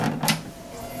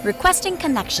Requesting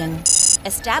connection.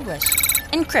 Established.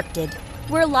 Encrypted.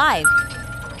 We're live.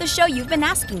 The show you've been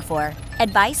asking for.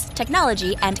 Advice,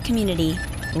 technology, and community.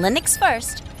 Linux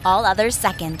first, all others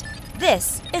second.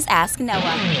 This is Ask Noah.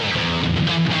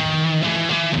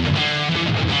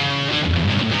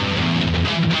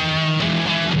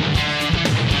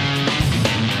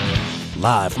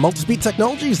 Live from Altispeed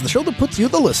Technologies, the show that puts you,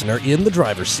 the listener, in the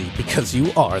driver's seat because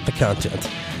you are the content.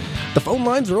 The phone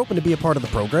lines are open to be a part of the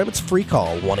program. It's free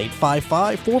call,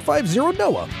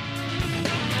 1-855-450-NOAH.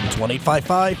 It's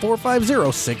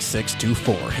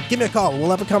 1-855-450-6624. Give me a call.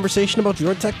 We'll have a conversation about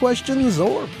your tech questions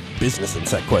or business and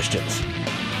tech questions.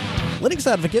 Linux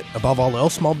advocate, above all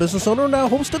else, small business owner, now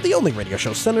host of the only radio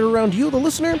show centered around you, the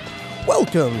listener.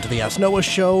 Welcome to the Ask Noah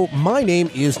Show. My name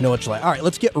is Noah July. All right,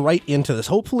 let's get right into this.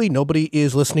 Hopefully nobody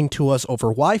is listening to us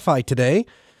over Wi-Fi today.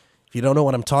 If you don't know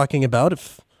what I'm talking about,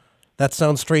 if that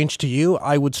sounds strange to you,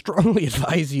 I would strongly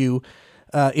advise you,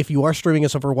 if you are streaming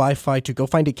us over Wi-Fi, to go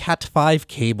find a Cat5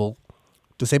 cable,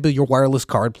 disable your wireless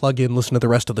card, plug in, listen to the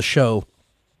rest of the show,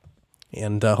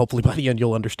 and hopefully by the end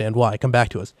you'll understand why. Come back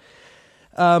to us.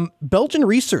 Belgian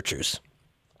researchers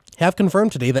have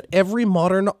confirmed today that every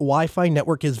modern Wi-Fi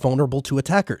network is vulnerable to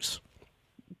attackers.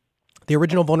 The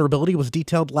original vulnerability was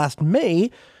detailed last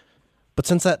May, but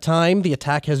since that time, the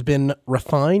attack has been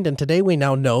refined, and today we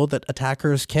now know that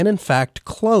attackers can, in fact,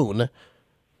 clone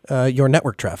your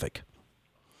network traffic.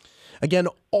 Again,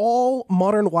 all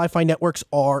modern Wi-Fi networks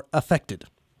are affected.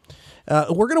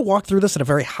 We're going to walk through this at a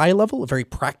very high level, a very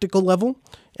practical level,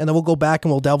 and then we'll go back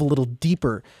and we'll delve a little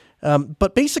deeper.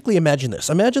 But basically imagine this.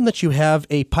 Imagine that you have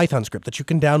a Python script that you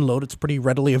can download. It's pretty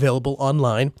readily available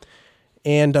online.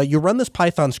 And you run this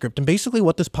Python script, and basically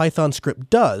what this Python script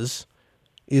does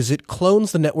is it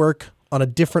clones the network on a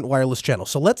different wireless channel.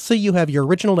 So let's say you have your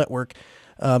original network,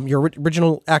 your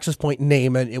original access point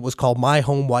name, and it was called My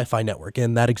Home Wi-Fi Network,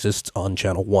 and that exists on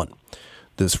channel 1.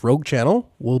 This rogue channel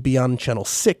will be on channel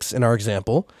 6 in our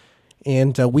example,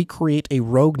 and we create a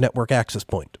rogue network access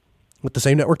point with the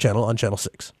same network channel on channel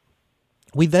 6.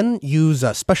 We then use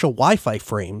special Wi-Fi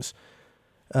frames,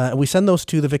 and we send those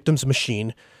to the victim's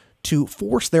machine to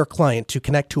force their client to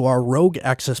connect to our rogue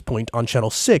access point on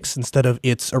channel 6 instead of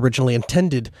its originally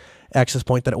intended access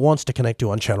point that it wants to connect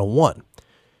to on channel 1.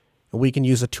 We can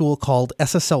use a tool called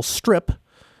SSL Strip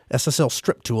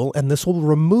tool, and this will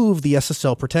remove the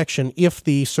SSL protection if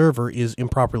the server is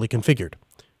improperly configured.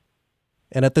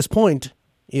 And at this point,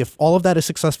 if all of that is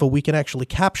successful, we can actually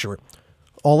capture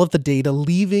all of the data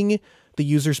leaving the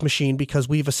user's machine because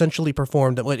we have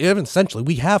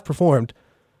performed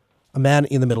a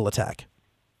man-in-the-middle attack.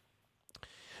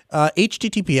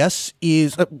 HTTPS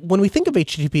is, when we think of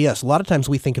HTTPS, a lot of times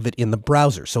we think of it in the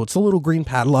browser. So it's a little green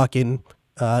padlock in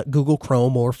Google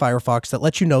Chrome or Firefox that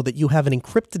lets you know that you have an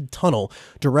encrypted tunnel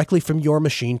directly from your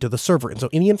machine to the server. And so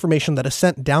any information that is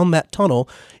sent down that tunnel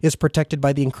is protected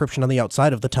by the encryption on the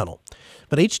outside of the tunnel.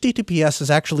 But HTTPS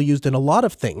is actually used in a lot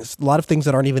of things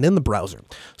that aren't even in the browser.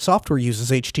 Software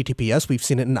uses HTTPS. We've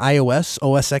seen it in iOS,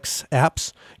 OS X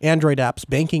apps, Android apps,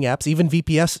 banking apps, even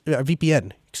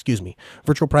VPN,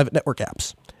 virtual private network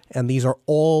apps. And these are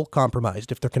all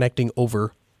compromised if they're connecting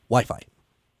over Wi-Fi.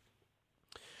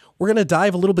 We're going to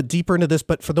dive a little bit deeper into this,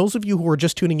 but for those of you who are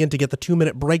just tuning in to get the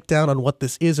 2-minute breakdown on what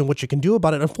this is and what you can do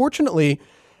about it, unfortunately,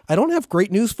 I don't have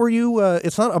great news for you.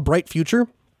 It's not a bright future.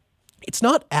 It's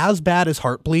not as bad as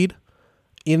Heartbleed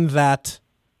in that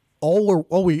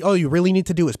all you really need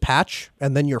to do is patch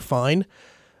and then you're fine.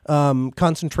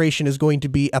 Concentration is going to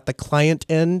be at the client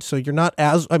end, so you're not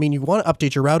you want to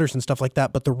update your routers and stuff like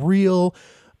that, but the real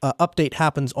update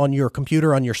happens on your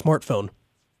computer, on your smartphone.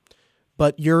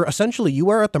 But you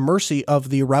are at the mercy of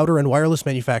the router and wireless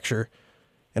manufacturer.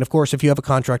 And of course, if you have a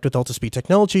contract with Altispeed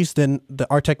Technologies, then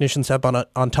our technicians have been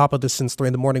on top of this since 3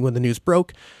 a.m. when the news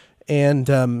broke.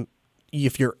 And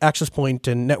if your access point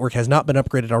and network has not been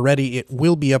upgraded already, it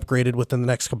will be upgraded within the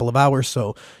next couple of hours.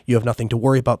 So you have nothing to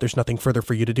worry about. There's nothing further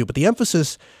for you to do. But the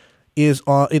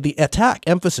attack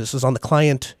emphasis is on the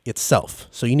client itself.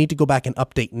 So you need to go back and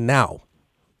update now.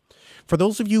 For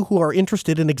those of you who are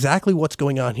interested in exactly what's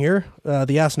going on here,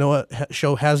 the Ask Noah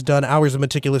show has done hours of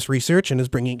meticulous research and is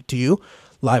bringing it to you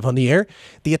live on the air.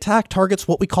 The attack targets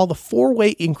what we call the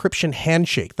 4-way encryption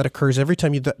handshake that occurs every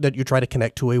time that you try to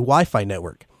connect to a Wi-Fi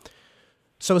network.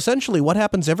 So essentially what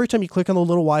happens every time you click on the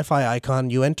little Wi-Fi icon,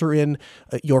 you enter in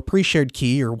your pre-shared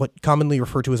key, or what commonly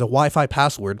referred to as a Wi-Fi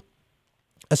password.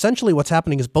 Essentially what's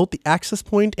happening is both the access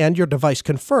point and your device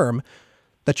confirm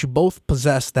that you both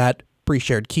possess that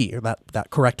pre-shared key, or that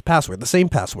correct password, the same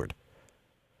password.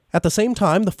 At the same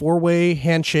time, the 4-way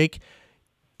handshake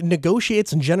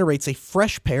negotiates and generates a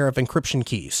fresh pair of encryption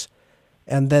keys.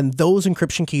 And then those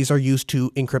encryption keys are used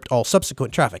to encrypt all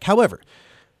subsequent traffic. However,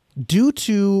 due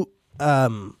to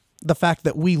the fact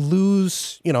that we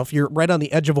lose, if you're right on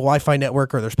the edge of a Wi-Fi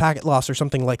network or there's packet loss or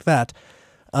something like that,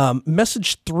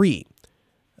 message 3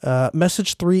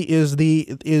 is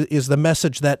the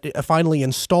message that finally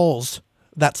installs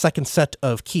that second set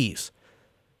of keys.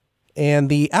 And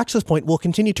the access point will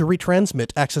continue to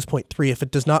retransmit access point 3 if it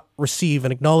does not receive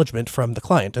an acknowledgement from the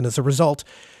client. And as a result,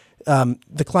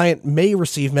 the client may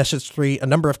receive message 3 a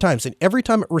number of times. And every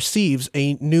time it receives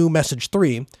a new message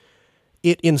 3,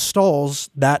 it installs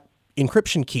that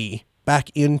encryption key back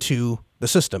into the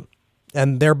system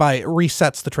and thereby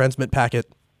resets the transmit packet.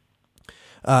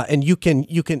 And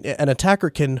an attacker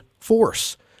can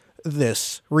force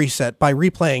this reset by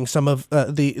replaying some of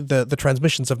the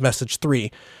transmissions of message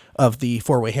 3 of the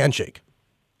four-way handshake.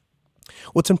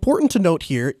 What's important to note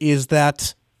here is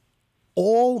that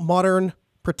all modern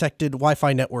protected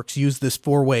Wi-Fi networks use this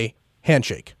four-way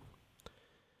handshake.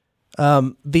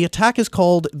 The attack is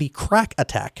called the crack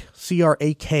attack,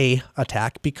 C-R-A-K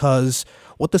attack, because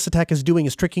what this attack is doing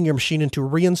is tricking your machine into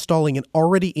reinstalling an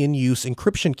already in-use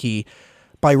encryption key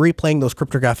by replaying those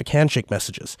cryptographic handshake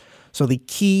messages. So the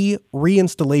key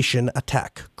reinstallation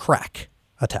attack, crack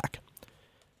attack.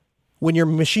 When your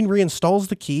machine reinstalls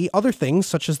the key, other things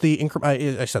such as the incremental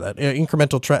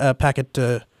packet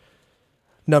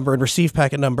number and receive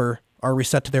packet number are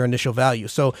reset to their initial value.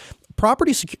 So proper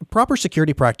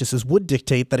security practices would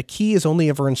dictate that a key is only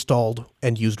ever installed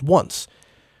and used once.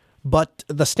 But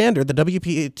the standard, the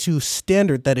WPA2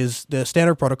 standard, that is the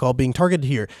standard protocol being targeted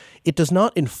here, it does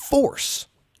not enforce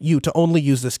you to only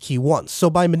use this key once.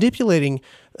 So by manipulating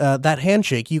that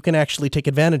handshake, you can actually take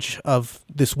advantage of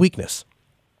this weakness.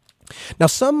 Now,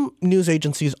 some news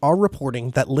agencies are reporting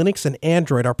that Linux and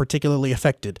Android are particularly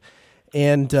affected.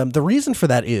 And the reason for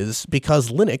that is because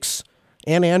Linux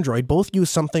and Android both use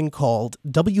something called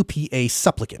WPA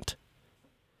supplicant.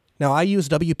 Now, I use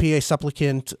WPA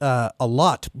supplicant a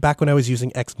lot back when I was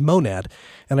using Xmonad,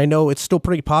 and I know it's still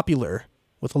pretty popular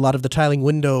with a lot of the tiling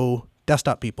window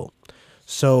desktop people.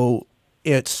 So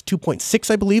it's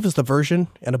 2.6, I believe, is the version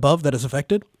and above that is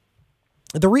affected.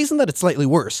 The reason that it's slightly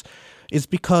worse is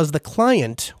because the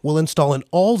client will install an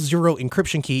all-zero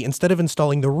encryption key instead of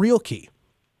installing the real key.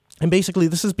 And basically,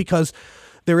 this is because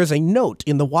there is a note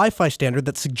in the Wi-Fi standard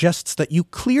that suggests that you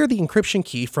clear the encryption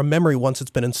key from memory once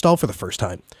it's been installed for the first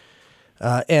time.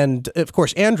 And, of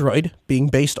course, Android, being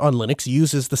based on Linux,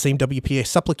 uses the same WPA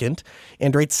supplicant.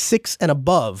 Android 6 and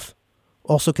above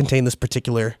also contain this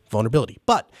particular vulnerability.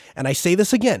 But, and I say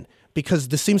this again, because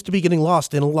this seems to be getting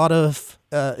lost in a lot of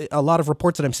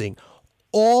reports that I'm seeing,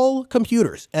 all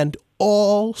computers and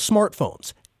all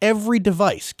smartphones, every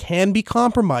device can be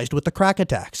compromised with the crack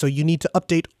attack. So you need to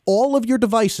update all of your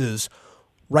devices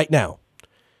right now.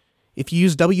 If you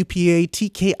use WPA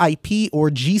TKIP or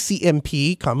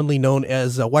GCMP, commonly known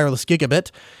as wireless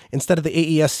gigabit, instead of the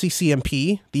AES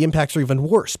CCMP, the impacts are even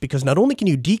worse because not only can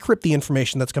you decrypt the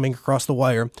information that's coming across the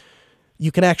wire,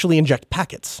 you can actually inject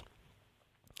packets.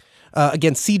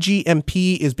 Again,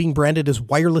 CGMP is being branded as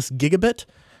wireless gigabit,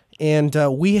 and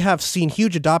we have seen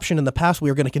huge adoption in the past. We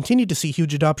are going to continue to see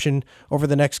huge adoption over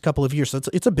the next couple of years, so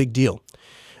it's a big deal.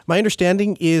 My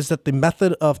understanding is that the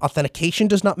method of authentication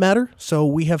does not matter. So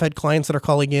we have had clients that are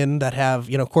calling in that have,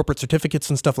 corporate certificates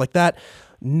and stuff like that.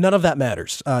 None of that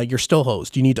matters. You're still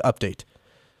hosed. You need to update.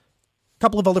 A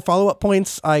couple of other follow-up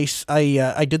points. I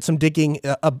did some digging.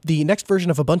 The next version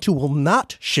of Ubuntu will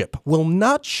not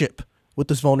ship with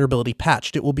this vulnerability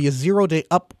patched. It will be a 0-day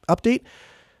update.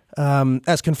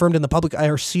 As confirmed in the public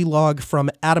IRC log from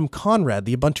Adam Conrad,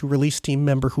 the Ubuntu release team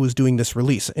member who is doing this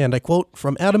release. And I quote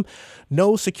from Adam,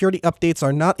 "No security updates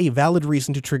are not a valid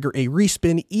reason to trigger a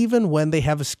respin, even when they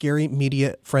have a scary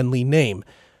media-friendly name.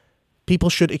 People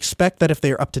should expect that if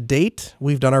they are up to date,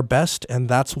 we've done our best, and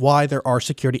that's why there are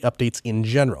security updates in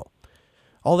general."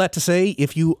 All that to say,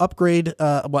 if you upgrade,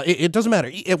 it doesn't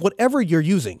matter. Whatever you're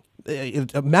using,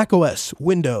 Mac OS,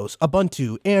 Windows,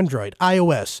 Ubuntu, Android,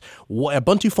 iOS,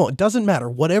 Ubuntu phone, it doesn't matter.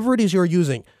 Whatever it is you're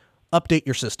using, update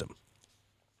your system.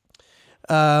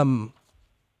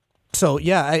 So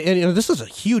yeah, this is a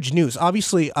huge news.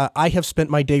 Obviously, I have spent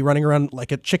my day running around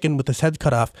like a chicken with his head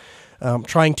cut off,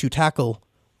 trying to tackle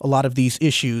a lot of these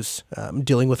issues,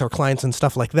 dealing with our clients and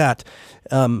stuff like that.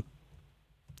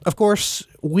 Of course,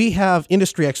 we have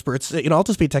industry experts.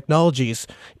 Altispeed Technologies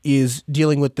is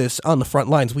dealing with this on the front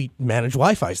lines. We manage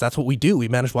Wi-Fis. That's what we do. We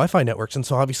manage Wi-Fi networks. And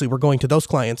so obviously we're going to those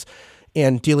clients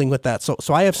and dealing with that.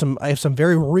 So I have some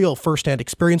very real firsthand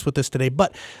experience with this today.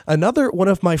 But another one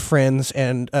of my friends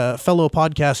and fellow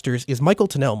podcasters is Michael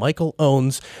Tunnell. Michael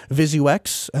owns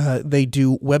VisuX. They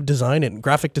do web design and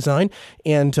graphic design,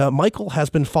 and Michael has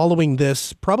been following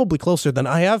this probably closer than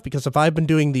I have, because if I've been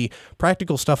doing the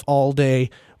practical stuff all day,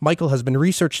 Michael has been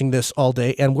researching this all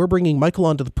day, and we're bringing Michael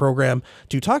onto the program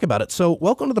to talk about it. So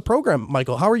welcome to the program,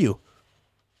 Michael. How are you?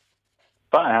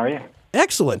 Fine. How are you?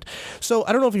 Excellent. So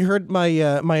I don't know if you heard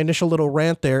my my initial little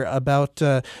rant there about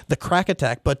the crack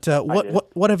attack, but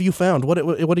what have you found?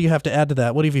 What do you have to add to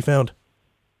that? What have you found?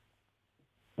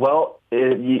 Well,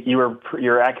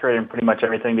 you're accurate in pretty much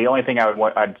everything. The only thing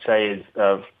I'd say is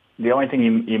the only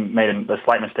thing you made a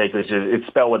slight mistake is it's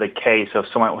spelled with a K. So if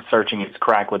someone was searching, it's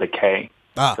crack with a K.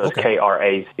 So it's okay.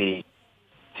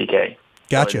 KRACK.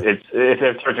 Gotcha. So if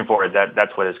they're searching for it,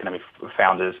 that's what it's going to be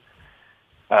found as.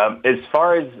 As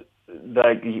far as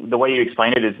the way you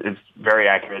explain it is very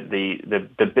accurate.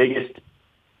 The biggest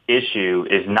issue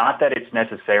is not that it's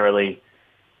necessarily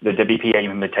the WPA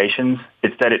limitations.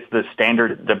 It's that it's the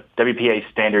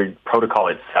WPA standard protocol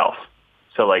itself.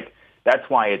 So that's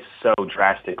why it's so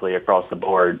drastically across the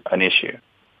board an issue.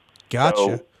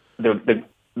 Gotcha. So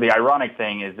the ironic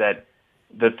thing is that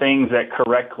the things that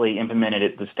correctly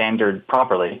implemented the standard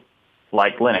properly,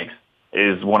 like Linux,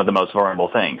 is one of the most vulnerable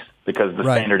things, because the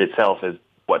standard itself is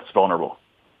what's vulnerable.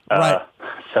 Right.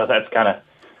 So that's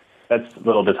a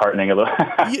little disheartening. You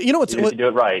know, if you do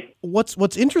it right.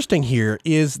 What's interesting here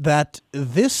is that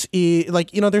this is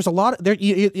there's a lot there.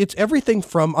 It's everything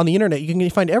from on the internet. You can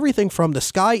find everything from the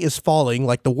sky is falling,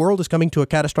 like the world is coming to a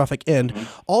catastrophic end,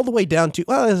 all the way down to,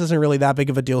 well, this isn't really that big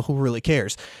of a deal. Who really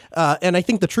cares? And I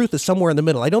think the truth is somewhere in the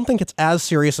middle. I don't think it's as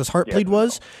serious as Heartbleed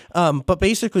was, but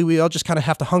basically we all just kind of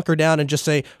have to hunker down and just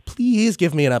say, please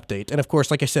give me an update. And of course,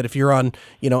 like I said, if you're on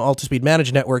Altispeed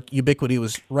Managed Network, Ubiquity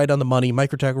was right on the money.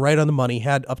 Microtech right on the money,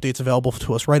 had updates available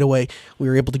to us right away. We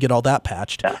were able to get all that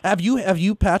patched. Yeah. Have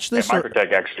you patched this? Yeah,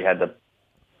 Microtech actually had the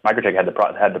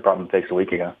problem fixed a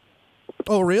week ago.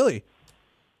 Oh, really?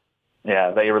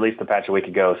 Yeah, they released the patch a week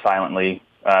ago silently,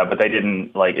 but they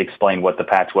didn't explain what the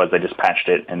patch was. They just patched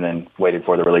it and then waited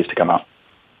for the release to come out.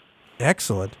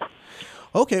 Excellent.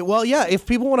 Okay, well, yeah. If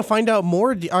people want to find out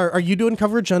more, are you doing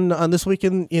coverage on This Week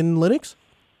in Linux?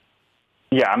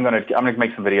 Yeah, I'm gonna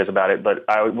make some videos about it. But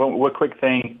one quick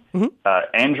thing: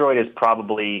 Android is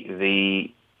probably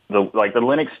the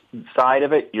Linux side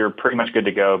of it. You're pretty much good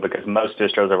to go, because most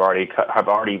distros have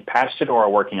already patched it or are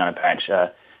working on a patch.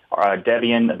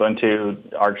 Debian, Ubuntu,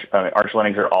 Arch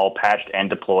Linux are all patched and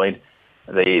deployed.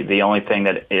 The only thing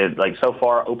that is so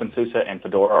far, OpenSUSE and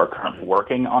Fedora are currently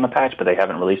working on a patch, but they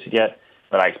haven't released it yet.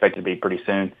 But I expect it to be pretty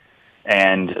soon.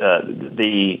 And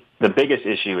the biggest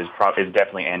issue is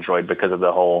definitely Android, because of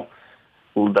the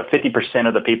 50%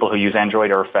 of the people who use Android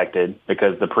are affected,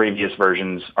 because the previous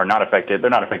versions are not affected.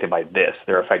 They're not affected by this.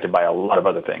 They're affected by a lot of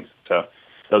other things. So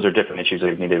those are different issues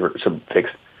that need to fix.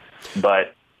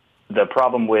 But the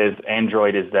problem with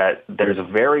Android is that there's a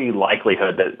very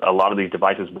likelihood that a lot of these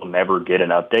devices will never get an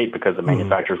update, because the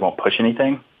manufacturers won't push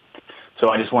anything. So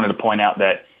I just wanted to point out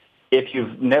that if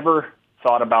you've never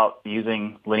thought about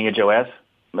using Lineage OS,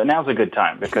 but now's a good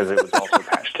time, because it was also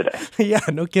patched today. Yeah,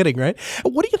 no kidding, right?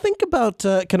 What do you think about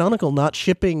Canonical not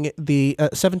shipping the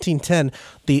 1710,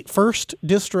 the first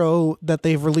distro that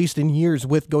they've released in years,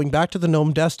 with going back to the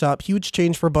GNOME desktop? Huge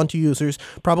change for Ubuntu users,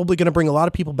 probably going to bring a lot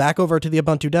of people back over to the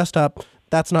Ubuntu desktop.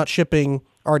 That's not shipping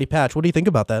already patched. What do you think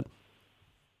about that?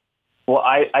 Well,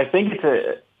 I think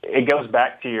it goes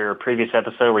back to your previous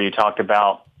episode where you talked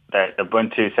about that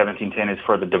Ubuntu 17.10 is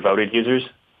for the devoted users,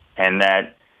 and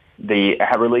that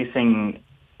rebuilding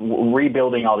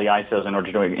all the ISOs in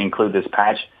order to include this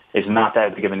patch is not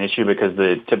that big of an issue, because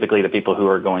typically the people who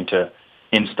are going to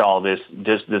install this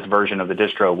version of the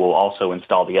distro will also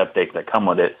install the updates that come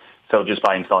with it. So just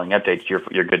by installing updates,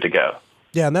 you're good to go.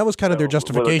 Yeah, and that was kind of their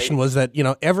justification, was that,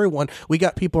 we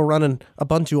got people running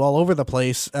Ubuntu all over the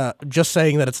place, just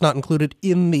saying that it's not included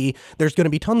in there's going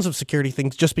to be tons of security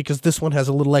things. Just because this one has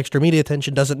a little extra media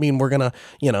attention doesn't mean we're going to,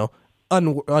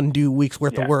 undo weeks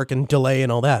worth of work and delay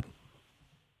and all that.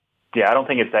 Yeah, I don't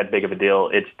think it's that big of a deal.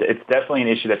 It's definitely an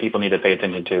issue that people need to pay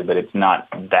attention to, but it's not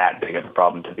that big of a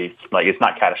problem to be, it's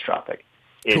not catastrophic.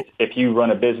 Cool. If you run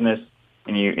a business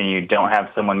and you don't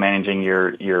have someone managing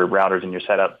your routers and your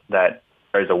setup that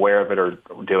is aware of it or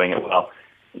doing it well,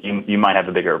 you might have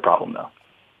a bigger problem, though.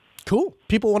 Cool.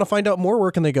 People want to find out more.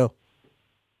 Where can they go?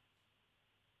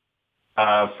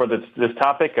 For this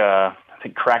topic, I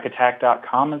think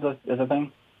crackattack.com is a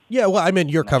thing. Yeah, well, I mean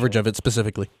your coverage of it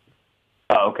specifically.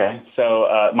 Oh, okay.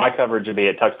 So my coverage would be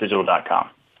at tuxdigital.com.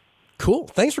 Cool.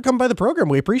 Thanks for coming by the program.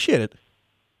 We appreciate it.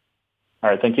 All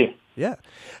right. Thank you. Yeah.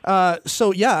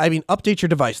 Update your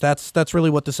device. That's really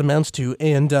what this amounts to.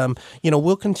 And,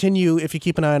 we'll continue. If you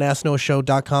keep an eye on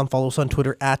AskNoahShow.com, follow us on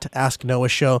Twitter at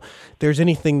AskNoahShow. If there's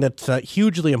anything that's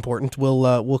hugely important,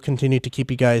 we'll continue to keep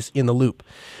you guys in the loop.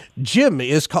 Jim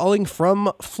is calling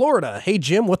from Florida. Hey,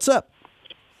 Jim, what's up?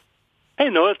 Hey,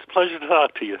 Noah, it's a pleasure to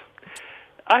talk to you.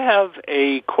 I have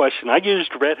a question. I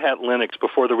used Red Hat Linux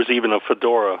before there was even a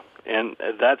Fedora, and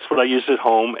that's what I used at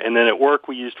home. And then at work,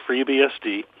 we used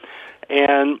FreeBSD.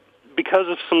 And because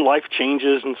of some life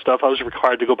changes and stuff, I was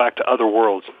required to go back to other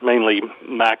worlds, mainly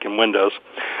Mac and Windows.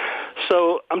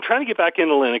 So I'm trying to get back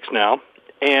into Linux now,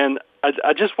 and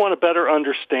I just want to better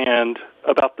understand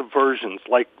about the versions.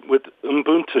 Like with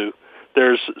Ubuntu,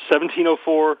 there's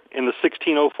 1704 and the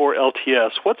 1604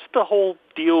 LTS. What's the whole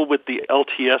deal with the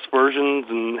LTS versions,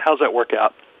 and how's that work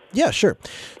out? Yeah, sure.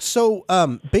 So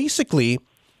basically,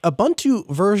 Ubuntu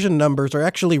version numbers are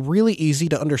actually really easy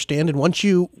to understand, and once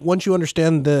you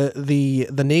understand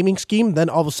the naming scheme, then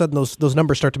all of a sudden those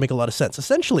numbers start to make a lot of sense.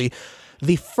 Essentially,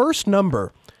 the first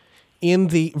number in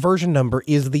the version number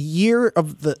is the year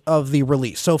of the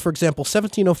release. So, for example,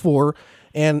 1704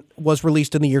 was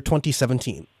released in the year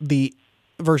 2017. The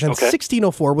version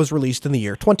 1604 was released in the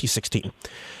year 2016.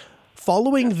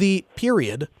 Following the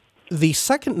period, the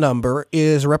second number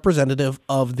is representative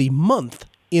of the month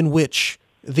in which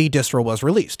the distro was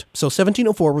released. So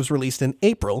 1704 was released in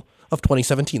April of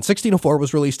 2017. 1604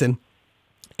 was released in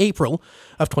April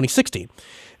of 2016.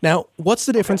 Now, what's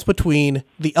the difference between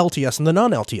the LTS and the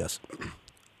non-LTS?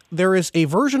 There is a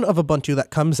version of Ubuntu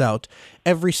that comes out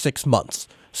every 6 months.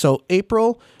 So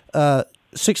April of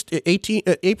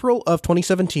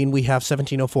 2017, we have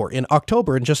 1704. In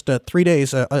October, in just 3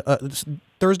 days,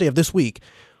 Thursday of this week,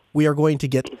 we are going to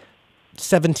get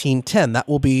 1710. That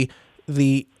will be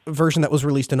the version that was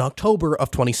released in October of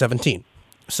 2017.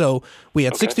 So we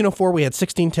had 1604, we had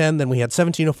 1610, then we had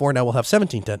 1704, now we'll have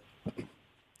 1710.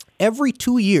 Every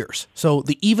 2 years, so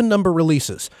the even number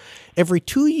releases, every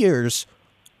 2 years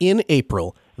in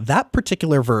April, that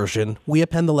particular version, we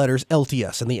append the letters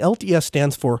LTS, and the LTS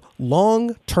stands for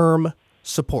long-term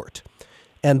support.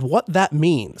 And what that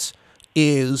means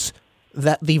is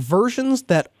that the versions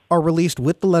that are released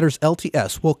with the letters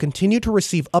LTS will continue to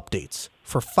receive updates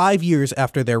for 5 years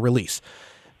after their release.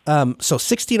 So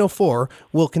 1604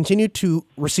 will continue to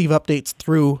receive updates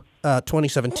through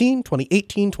 2017,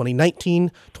 2018, 2019,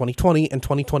 2020, and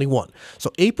 2021.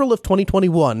 So April of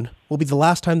 2021 will be the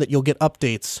last time that you'll get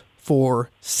updates for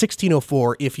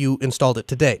 1604 if you installed it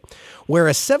today.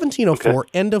 Whereas 1704,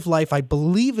 end of life, I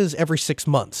believe, is every 6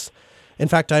 months. In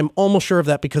fact, I'm almost sure of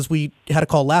that because we had a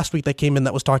call last week that came in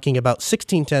that was talking about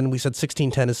 1610. We said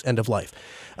 1610 is end of life.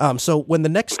 So when the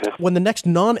next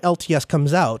non-LTS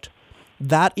comes out,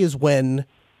 that is when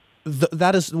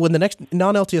the next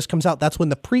non-LTS comes out. That's when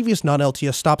the previous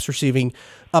non-LTS stops receiving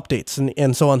updates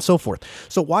and so on and so forth.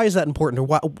 So why is that important?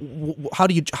 Or how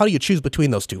do you choose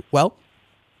between those two? Well,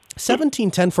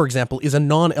 1710, for example, is a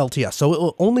non-LTS, so it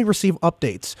will only receive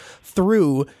updates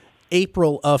through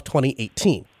April of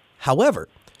 2018. However,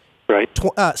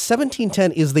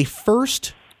 1710 is the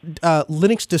first first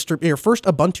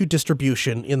Ubuntu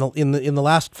distribution in the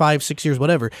last 5-6 years,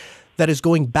 whatever, that is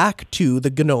going back to the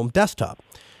GNOME desktop.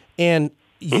 And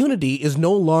Unity is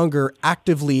no longer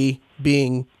actively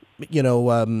being,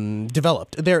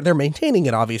 developed. They're maintaining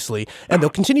it, obviously, and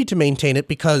they'll continue to maintain it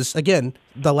because, again,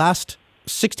 the last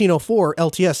 1604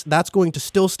 LTS, that's going to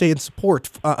still stay in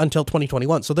support until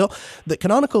 2021. So the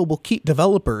Canonical will keep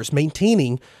developers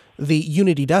maintaining the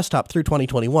Unity desktop through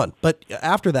 2021. But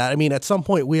after that, at some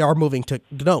point, we are moving to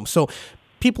GNOME. So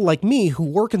people like me who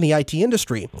work in the IT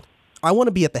industry, I want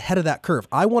to be at the head of that curve.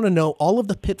 I want to know all of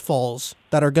the pitfalls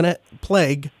that are going to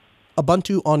plague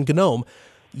Ubuntu on GNOME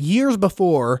years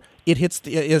before it hits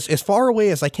as far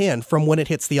away as I can from when it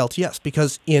hits the LTS.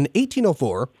 Because in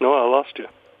 1804... No, I lost you.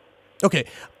 Okay.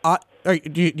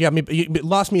 You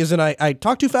lost me as in I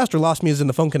talked too fast, or lost me as in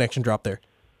the phone connection dropped there?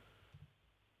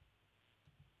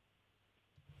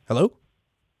 Hello?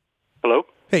 Hello?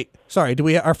 Hey, sorry,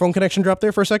 our phone connection drop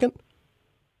there for a second?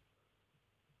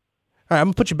 All right, I'm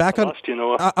going to put you back on. Lost you,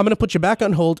 Noah. I'm going to put you back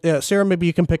on hold. Sarah, maybe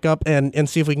you can pick up and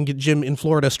see if we can get Jim in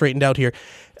Florida straightened out here.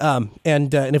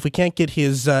 And if we can't get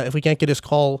his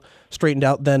call straightened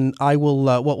out, then I will.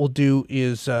 What we'll do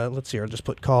is let's see. I'll just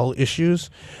put call issues.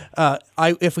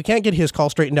 If we can't get his call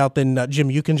straightened out, then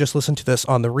Jim, you can just listen to this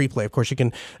on the replay. Of course, you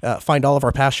can find all of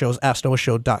our past shows at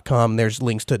AskNoahShow.com. There's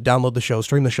links to download the show,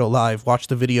 stream the show live, watch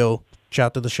the video,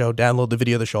 chat to the show, download the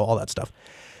video of the show, all that stuff.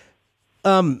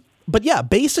 But yeah,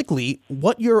 basically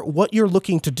what you're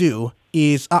looking to do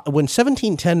is when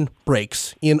 1710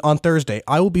 breaks on Thursday,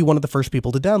 I will be one of the first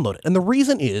people to download it. And the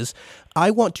reason is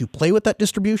I want to play with that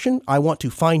distribution. I want to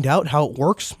find out how it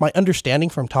works. My understanding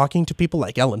from talking to people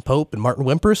like Ellen Pope and Martin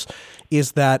Wimpers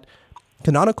is that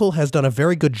Canonical has done a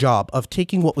very good job of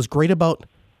taking what was great about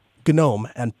GNOME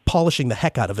and polishing the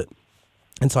heck out of it.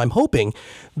 And so I'm hoping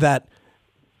that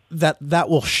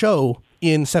will show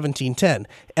in 1710,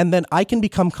 and then I can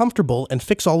become comfortable and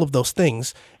fix all of those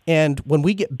things. And when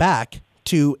we get back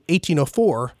to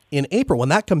 1804 in April, when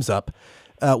that comes up,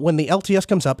 when the LTS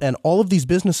comes up and all of these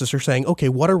businesses are saying, okay,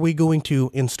 what are we going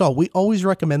to install? We always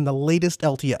recommend the latest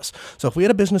LTS. So if we had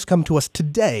a business come to us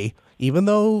today, even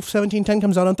though 1710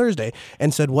 comes out on Thursday,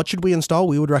 and said, what should we install?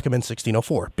 We would recommend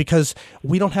 1604 because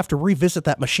we don't have to revisit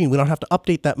that machine. We don't have to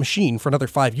update that machine for another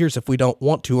 5 years if we don't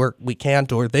want to, or we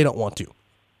can't, or they don't want to,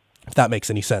 if that makes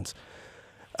any sense.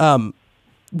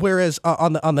 Whereas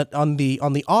on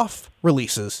the off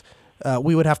releases,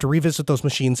 we would have to revisit those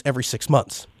machines every 6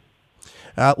 months.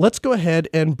 Let's go ahead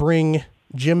and bring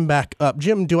Jim back up.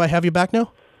 Jim, do I have you back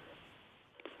now?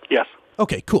 Yes.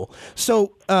 Okay, cool.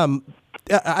 So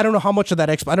I don't know how much of that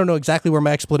I don't know exactly where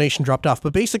my explanation dropped off,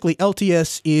 but basically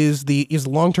LTS is the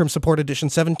long-term support edition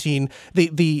 17.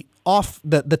 The off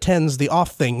the 10s, the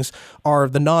off things are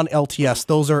the non-LTS.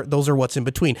 Those are what's in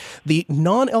between. The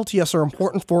non-LTS are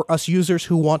important for us users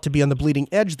who want to be on the bleeding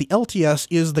edge. The LTS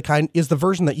is the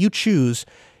version that you choose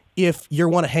if you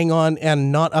want to hang on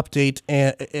and not update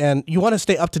and you want to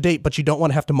stay up to date, but you don't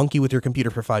want to have to monkey with your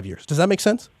computer for 5 years. Does that make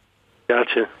sense?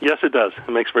 Gotcha. Yes, it does.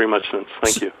 It makes very much sense.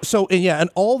 Thank you. So yeah, and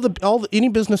any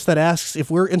business that asks if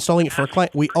we're installing it for a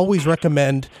client, we always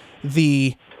recommend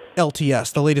the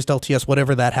LTS, the latest LTS,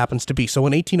 whatever that happens to be. So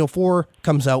when 1804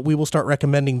 comes out, we will start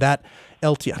recommending that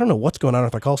LTS. I don't know what's going on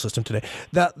with our call system today.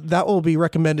 That will be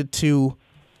recommended to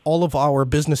all of our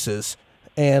businesses,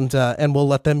 and we'll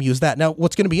let them use that. Now,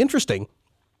 what's going to be interesting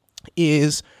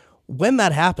is when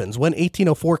that happens, when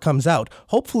 1804 comes out,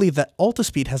 hopefully that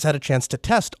Altispeed has had a chance to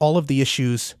test all of the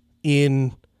issues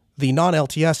in the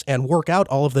non-LTS and work out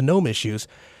all of the GNOME issues.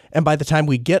 And by the time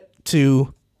we get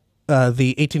to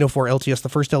the 1804 LTS, the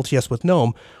first LTS with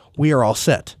GNOME, we are all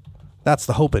set. That's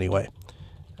the hope anyway.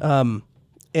 I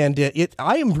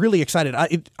am really excited.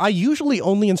 I usually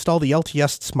only install the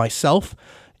LTS myself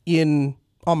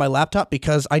on my laptop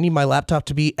because I need my laptop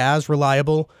to be as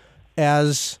reliable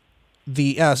as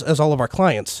all of our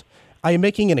clients. I am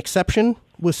making an exception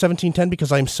with 1710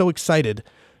 because I'm so excited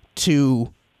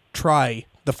to try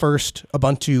the first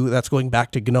Ubuntu that's going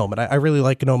back to GNOME. And I really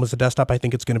like GNOME as a desktop. I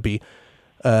think it's going to be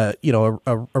a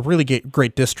really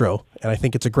great distro, and I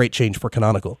think it's a great change for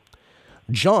Canonical.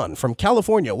 John from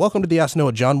California, welcome to the Ask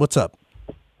Noah. John, what's up?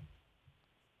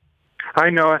 Hi,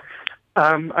 Noah.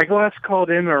 I last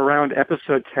called in around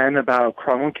episode 10 about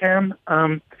ChromoCam.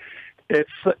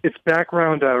 It's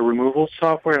background removal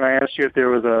software, and I asked you if there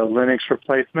was a Linux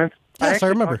replacement. Yes, I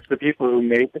remember. Talked to the people who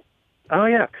made it. Oh,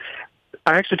 yeah.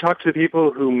 I actually talked to the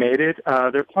people who made it.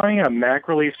 They're planning a Mac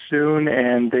release soon,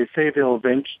 and they say they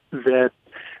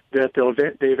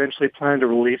eventually plan to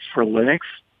release for Linux.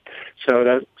 So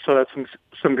that's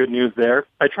some good news there.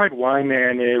 I tried Wine,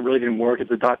 and it really didn't work.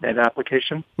 It's a .NET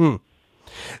application.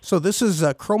 So this is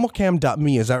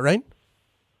chromocam.me, is that right?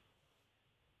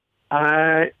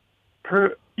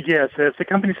 Yes, if the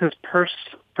company says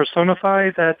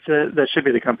Personify, that should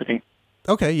be the company.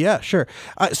 Okay, yeah, sure.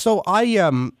 So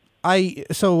Chromacam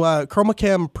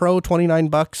Pro,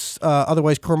 $29,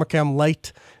 otherwise Chromacam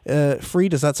Lite, free.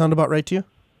 Does that sound about right to you?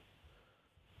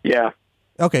 Yeah.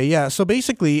 Okay, yeah. So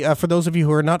basically, for those of you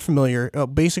who are not familiar,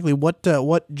 basically what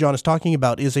John is talking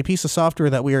about is a piece of software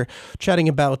that we were chatting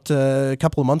about a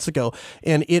couple of months ago,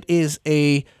 and it is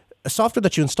a software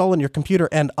that you install on your computer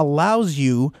and allows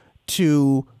you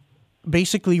to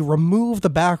basically remove the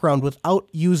background without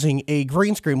using a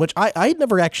green screen, which I had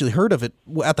never actually heard of it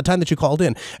at the time that you called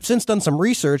in. I've since done some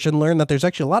research and learned that there's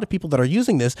actually a lot of people that are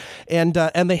using this, and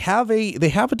they have a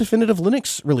definitive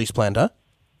Linux release planned, huh?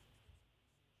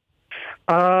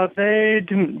 They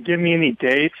didn't give me any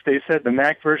dates. They said the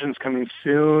Mac version's coming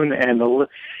soon, and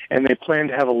they plan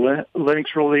to have a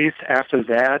Linux release after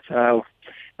that.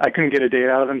 I couldn't get a date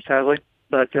out of them, sadly,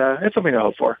 but it's something to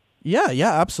hope for. Yeah,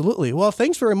 absolutely. Well,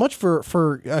 thanks very much for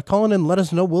calling in. Let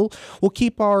us know. We'll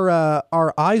keep our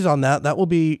eyes on that. That will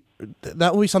be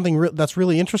something that's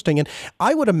really interesting. And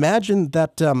I would imagine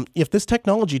that if this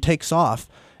technology takes off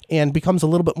and becomes a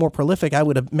little bit more prolific, I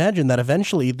would imagine that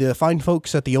eventually the fine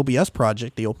folks at the OBS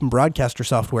project, the Open Broadcaster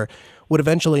software, would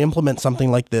eventually implement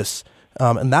something like this,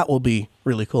 and that will be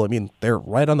really cool. I mean, they're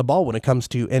right on the ball when it comes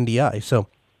to NDI. So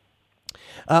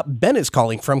Ben is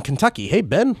calling from Kentucky. Hey,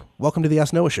 Ben, welcome to the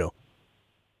Ask Noah Show.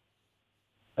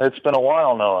 It's been a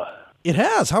while, Noah. It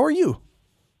has. How are you?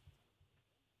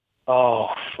 Oh,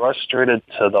 frustrated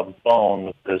to the bone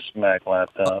with this Mac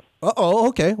laptop. Uh-oh,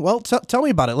 okay. Well, tell me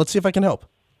about it. Let's see if I can help.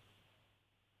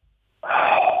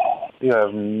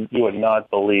 You would not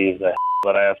believe the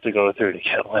that I have to go through to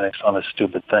get Linux on this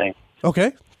stupid thing.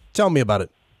 Okay. Tell me about it.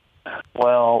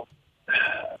 Well,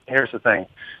 here's the thing.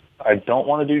 I don't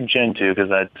want to do Gentoo because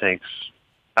that takes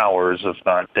hours, if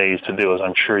not days, to do, as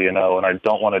I'm sure you know, and I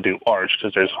don't want to do Arch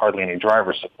because there's hardly any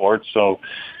driver support. So,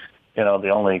 the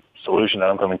only solution that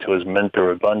I'm coming to is Mint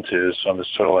or Ubuntu. So I'm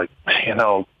just sort of like,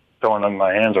 throwing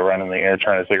my hands around in the air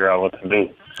trying to figure out what to do.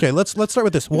 Okay, let's start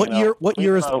with this. What year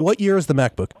is the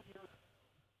MacBook?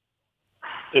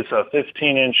 It's a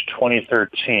 15-inch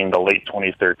 2013, the late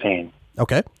 2013.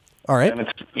 Okay. All right. And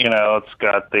it's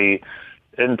got the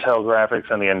Intel graphics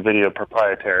and the NVIDIA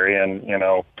proprietary, and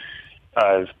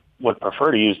I would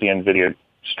prefer to use the NVIDIA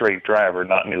straight driver,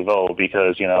 not Nouveau,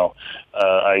 because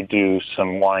I do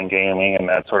some wine gaming and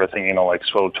that sort of thing, like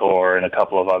SWTOR and a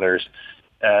couple of others.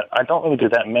 I don't really do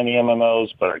that many MMOs,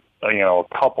 but a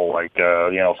couple like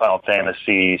Final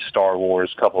Fantasy, Star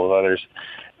Wars, a couple of others,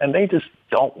 and they just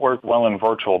don't work well in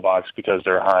VirtualBox because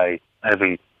they're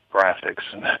heavy graphics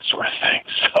and that sort of thing.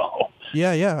 So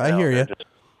yeah, I hear you.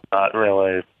 Not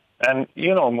really, and as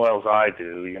well as I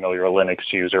do. You're a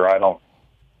Linux user. I don't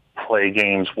play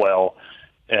games well,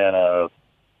 and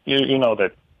you know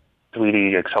that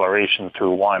 3D acceleration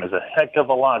through Wine is a heck of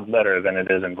a lot better than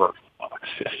it is in VirtualBox,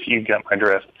 if you get my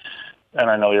drift. And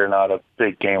I know you're not a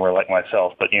big gamer like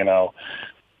myself, but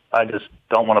I just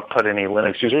don't want to put any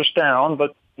Linux users down,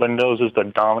 but Windows is the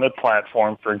dominant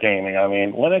platform for gaming. I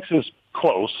mean, Linux is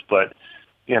close, but,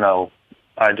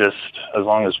 as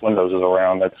long as Windows is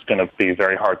around, that's going to be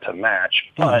very hard to match.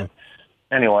 But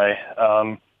anyway,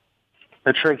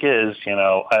 the trick is,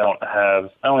 I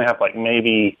only have like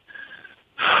maybe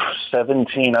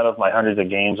 17 out of my hundreds of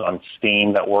games on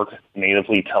Steam that work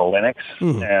natively to Linux.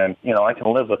 And, I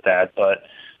can live with that, but,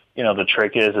 the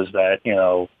trick is that,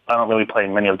 I don't really play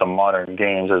many of the modern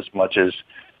games as much as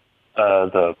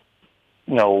the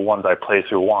ones I play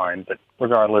through Wine. But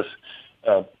regardless,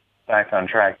 back on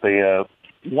track, the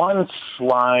one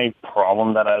slight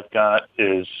problem that I've got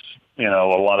is, a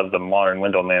lot of the modern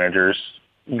window managers,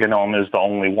 GNOME is the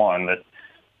only one that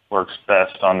works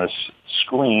best on this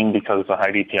screen because of the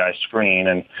high DPI screen.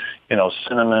 And,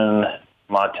 Cinnamon,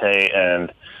 Mate,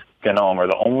 and GNOME are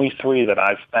the only three that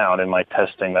I've found in my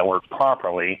testing that work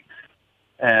properly.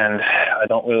 And I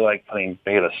don't really like putting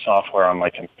beta software on my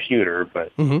computer,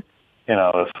 but,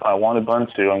 if I want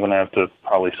Ubuntu, I'm going to have to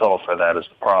probably solve for that as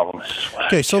the problem.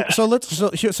 Okay, so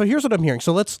here's what I'm hearing.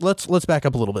 So let's back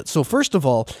up a little bit. So first of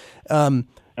all,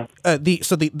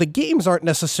 the games aren't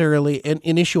necessarily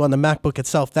an issue on the MacBook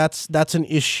itself. That's an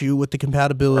issue with the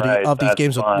compatibility of these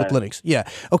games with Linux. Yeah.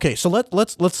 Okay. So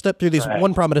let's step through these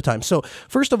one problem at a time. So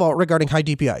first of all, regarding high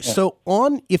DPI. So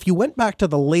if you went back to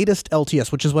the latest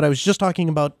LTS, which is what I was just talking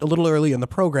about a little early in the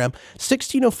program,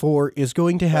 1604 is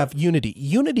going to have Unity.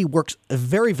 Unity works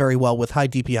very, very well with high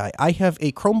DPI. I have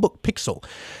a Chromebook Pixel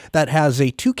that has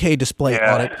a 2K display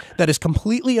on it that is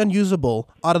completely unusable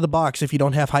out of the box if you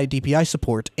don't have high DPI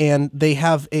support. And they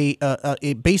have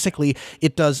basically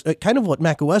it does kind of what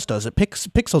macOS does. It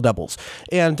pixel doubles,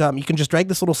 and you can just drag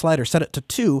this little slider, set it to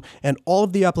 2, and all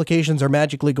of the applications are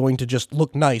magically going to just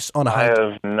look nice on a high. I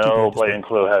have no blatant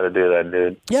clue how to do that,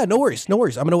 dude. Yeah, no worries. I'm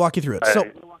going to walk you through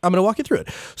it.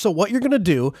 So what you're going to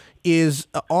do is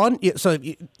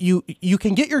you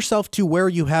can get yourself to where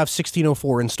you have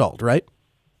 1604 installed, right?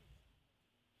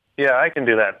 Yeah, I can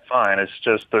do that fine. It's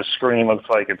just the screen looks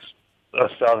like it's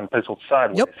 1,000 pixels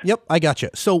sideways. Yep, I got you.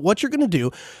 So what you're going to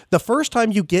do, the first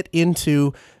time you get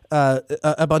into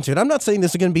a bunch of it, I'm not saying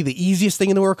this is going to be the easiest thing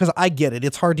in the world because I get it.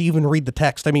 It's hard to even read the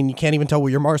text. I mean, you can't even tell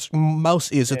where your mouse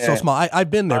is. It's so small.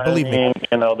 I've been there, believe me.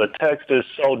 The text is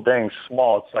so dang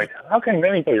small. It's like, how can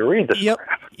anybody read this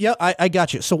crap? Yeah, I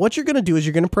got you. So what you're going to do is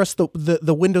you're going to press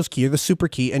the Windows key or the super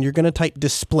key, and you're going to type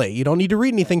display. You don't need to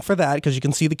read anything for that because you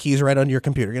can see the keys right on your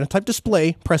computer. You're going to type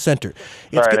display, press enter.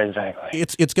 Exactly.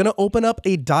 It's going to open up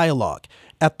a dialog.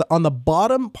 On the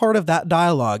bottom part of that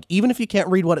dialog, even if you can't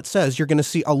read what it says, you're going to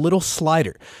see a little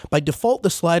slider. By default,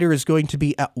 the slider is going to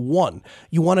be at 1.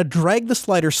 You want to drag the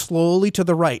slider slowly to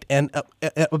the right. And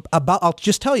I'll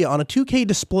just tell you, on a 2K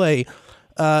display,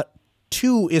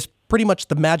 2 is pretty much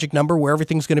the magic number where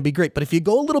everything's going to be great. But if you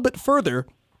go a little bit further,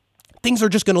 things are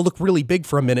just going to look really big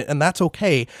for a minute, and that's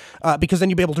okay, because then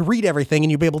you'll be able to read everything,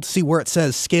 and you'll be able to see where it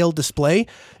says scale display,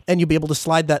 and you'll be able to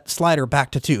slide that slider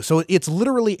back to 2. So it's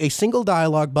literally a single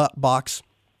dialog box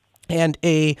and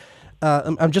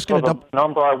I'm just going to... The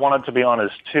number I wanted to be on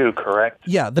is 2, correct?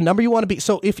 Yeah, the number you want to be...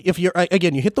 So if you're...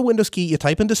 Again, you hit the Windows key, you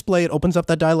type in display, it opens up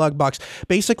that dialog box.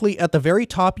 Basically, at the very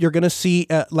top, you're going to see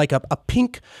like a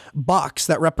pink box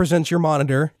that represents your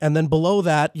monitor, and then below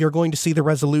that, you're going to see the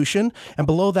resolution, and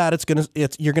below that,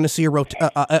 you're going to see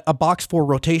a box for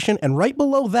rotation, and right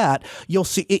below that, you'll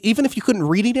see... Even if you couldn't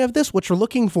read any of this, what you're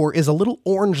looking for is a little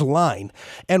orange line,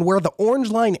 and where the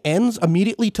orange line ends,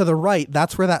 immediately to the right,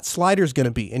 that's where that slider is going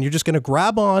to be, and you're just going to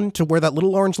grab on to where that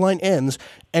little orange line ends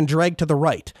and drag to the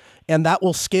right, and that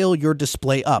will scale your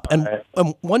display up. And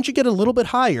once you get a little bit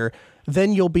higher,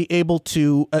 then you'll be able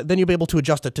to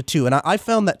adjust it to 2. And I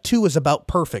found that 2 is about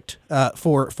perfect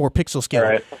for pixel scale.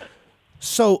 Right.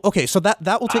 So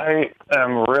that will take... I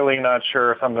am really not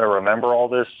sure if I'm going to remember all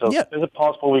this. So is it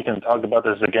possible we can talk about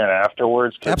this again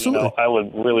afterwards? Absolutely. I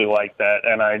would really like that,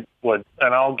 and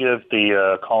I'll give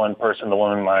the call-in person the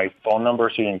woman my phone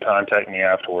number so you can contact me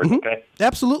afterwards. Mm-hmm. Okay.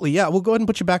 Absolutely. Yeah, we'll go ahead and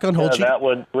put you back on hold. Yeah, that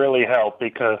would really help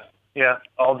because. Yeah,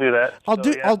 I'll do that. I'll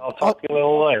talk to you a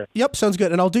little later. Yep, sounds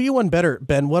good. And I'll do you one better,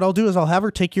 Ben. What I'll do is I'll have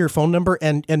her take your phone number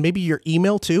and maybe your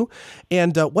email too.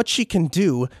 And what she can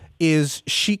do is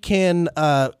she can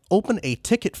open a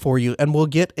ticket for you, and we'll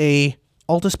get a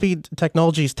Altispeed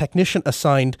Technologies technician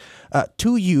assigned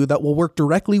to you that will work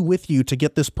directly with you to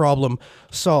get this problem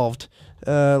solved.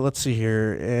 Let's see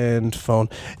here, and phone.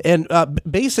 And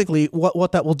basically,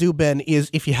 what that will do, Ben, is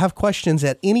if you have questions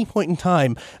at any point in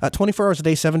time, 24 hours a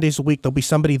day, 7 days a week, there'll be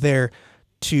somebody there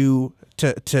to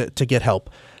get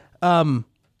help.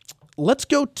 Let's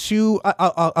go to...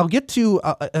 I'll get to...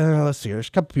 let's see. There's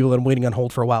a couple people that I'm waiting on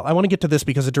hold for a while. I want to get to this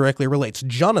because it directly relates.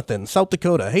 Jonathan, South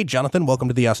Dakota. Hey, Jonathan, welcome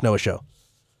to the Ask Noah Show.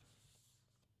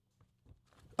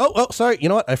 Oh, sorry. You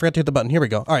know what? I forgot to hit the button. Here we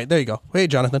go. All right, there you go. Hey,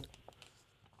 Jonathan.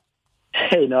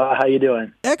 Hey, Noah, how you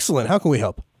doing? Excellent. How can we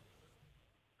help?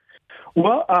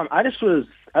 Well, I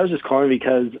was just calling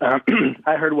because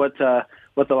I heard what the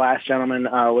last gentleman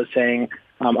was saying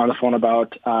on the phone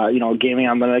about gaming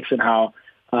on Linux and how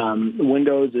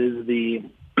Windows is the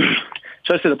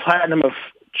the platinum of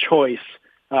choice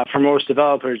for most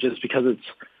developers just because it's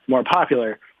more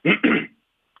popular.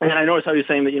 And I noticed how you're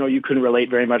saying that you couldn't relate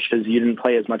very much because you didn't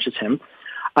play as much as him,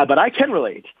 but I can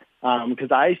relate.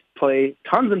 Because I play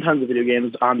tons and tons of video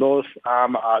games on both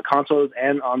consoles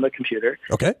and on the computer.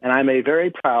 Okay. And I'm a very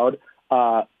proud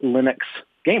Linux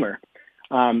gamer.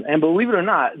 And believe it or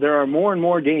not, there are more and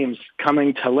more games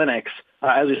coming to Linux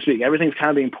as we speak. Everything's kind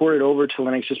of being ported over to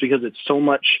Linux just because it's so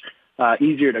much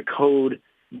easier to code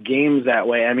games that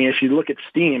way. I mean, if you look at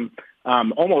Steam,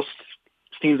 almost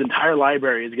Steam's entire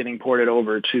library is getting ported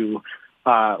over to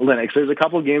Linux. There's a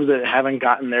couple of games that haven't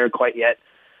gotten there quite yet.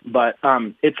 But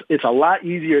it's a lot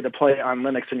easier to play on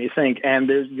Linux than you think, and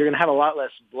you're going to have a lot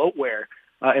less bloatware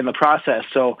in the process.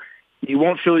 So you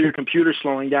won't feel your computer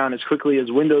slowing down as quickly as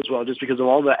Windows will, just because of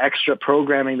all the extra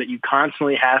programming that you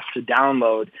constantly have to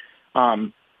download,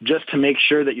 just to make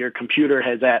sure that your computer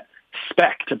has that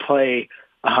spec to play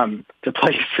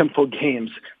simple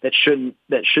games that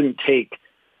shouldn't take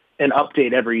an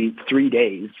update every 3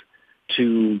 days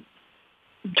to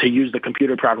use the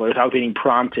computer properly without being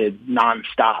prompted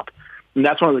nonstop. And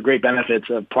that's one of the great benefits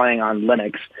of playing on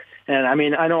Linux. And I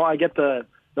mean, I know I get the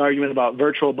argument about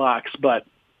VirtualBox, but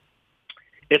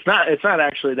it's not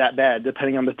actually that bad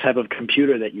depending on the type of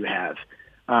computer that you have.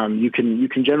 You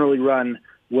can generally run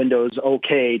Windows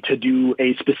okay to do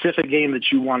a specific game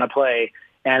that you want to play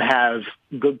and have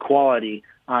good quality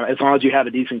as long as you have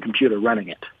a decent computer running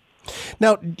it.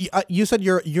 Now, you said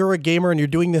you're a gamer and you're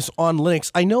doing this on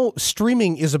Linux. I know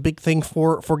streaming is a big thing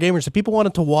for gamers. If people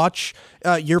wanted to watch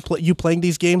you playing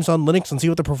these games on Linux and see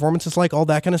what the performance is like, all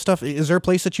that kind of stuff, is there a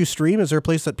place that you stream? Is there a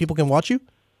place that people can watch you?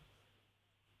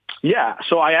 Yeah,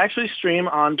 so I actually stream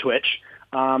on Twitch.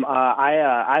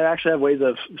 I actually have ways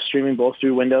of streaming both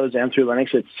through Windows and through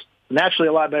Linux. It's naturally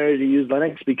a lot better to use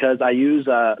Linux because I use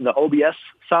the OBS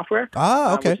software,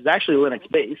 okay. Which is actually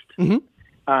Linux-based. Mm-hmm.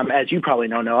 As you probably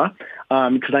know, Noah,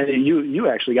 because I know you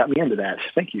actually got me into that.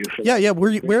 Thank you. Yeah.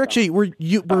 We're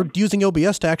using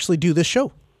OBS to actually do this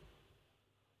show.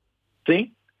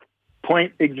 See,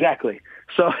 point exactly.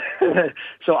 So,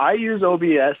 so I use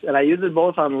OBS and I use it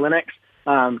both on Linux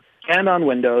and on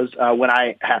Windows when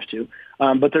I have to.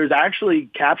 But there's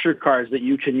actually capture cards that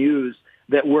you can use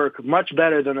that work much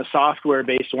better than the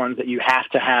software-based ones that you have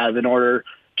to have in order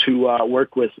to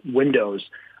work with Windows.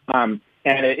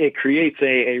 And it creates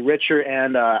a richer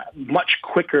and much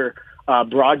quicker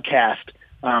broadcast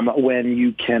when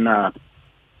you can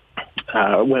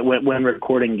when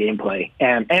recording gameplay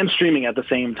and streaming at the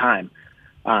same time.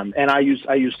 And I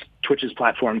use Twitch's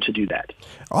platform to do that.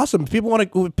 Awesome. People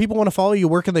want to follow you.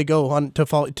 Where can they go on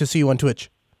to see you on Twitch?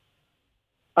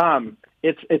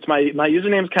 It's my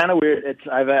username's kind of weird.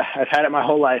 I've had it my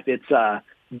whole life. It's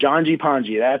John G.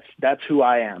 Ponji. That's who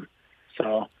I am.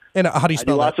 So, and how do you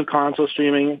spell I do that? lots of console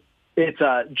streaming. It's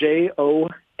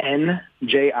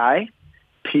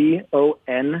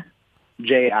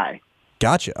JONJIPONJI.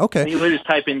 Gotcha. Okay. And you literally just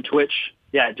type in Twitch.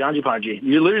 Yeah, John G. Ponji.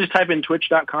 You literally just type in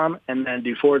twitch.com and then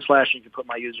do / you can put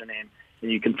my username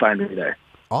and you can find me there.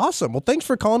 Awesome. Well, thanks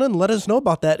for calling in. Let us know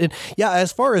about that. And yeah,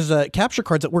 as far as capture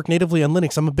cards that work natively on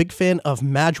Linux, I'm a big fan of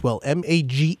Magewell,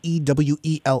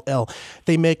 Magewell.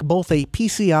 They make both a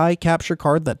PCI capture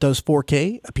card that does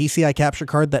 4K, a PCI capture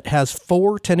card that has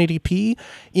 4 1080p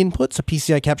inputs, a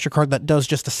PCI capture card that does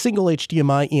just a single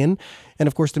HDMI in, and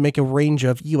of course they make a range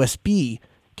of USB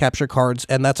capture cards,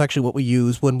 and that's actually what we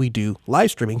use when we do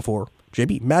live streaming for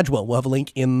JB. Magewell, we'll have a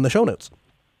link in the show notes.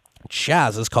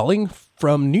 Chaz is calling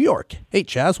from New York. Hey,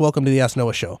 Chaz, welcome to the Ask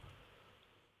Noah Show.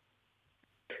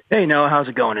 Hey, Noah, how's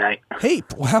it going tonight? Hey,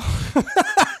 well,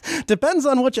 depends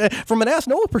on from an Ask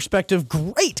Noah perspective,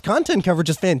 great. Content coverage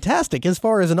is fantastic. As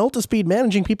far as an Altispeed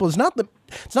managing people, it's not the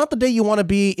day you want to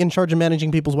be in charge of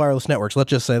managing people's wireless networks. Let's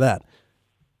just say that.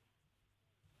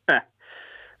 All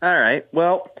right.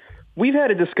 Well, we've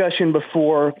had a discussion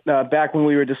before, back when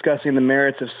we were discussing the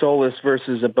merits of Solus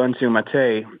versus Ubuntu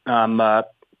Mate,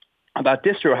 about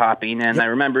distro hopping, and I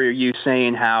remember you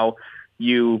saying how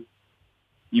you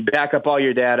back up all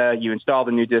your data, you install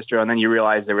the new distro, and then you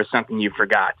realize there was something you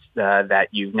forgot that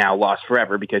you've now lost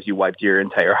forever because you wiped your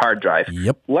entire hard drive.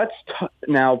 Yep.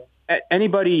 Now,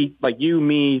 anybody like you,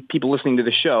 me, people listening to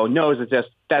the show knows that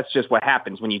that's just what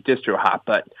happens when you distro hop.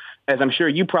 But as I'm sure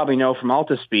you probably know from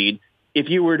Altispeed, if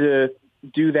you were to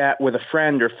do that with a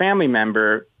friend or family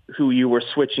member who you were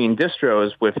switching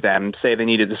distros with them, say they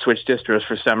needed to switch distros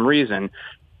for some reason,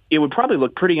 it would probably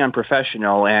look pretty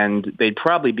unprofessional and they'd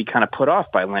probably be kind of put off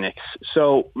by Linux.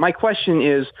 So my question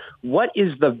is, what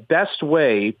is the best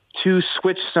way to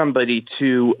switch somebody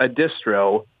to a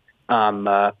distro,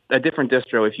 a different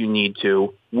distro if you need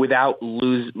to, without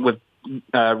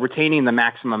retaining the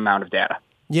maximum amount of data?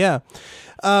 Yeah.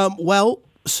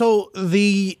 So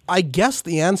I guess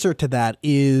the answer to that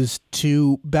is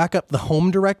to back up the home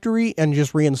directory and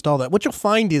just reinstall that. What you'll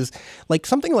find is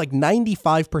something like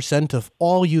 95% of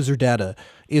all user data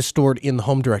is stored in the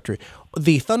home directory.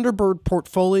 The Thunderbird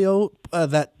portfolio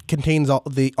that contains all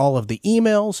of the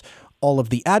emails, all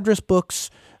of the address books,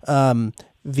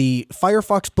 the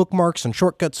Firefox bookmarks and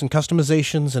shortcuts and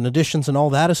customizations and additions and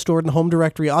all that is stored in the home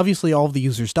directory. Obviously, all of the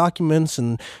users' documents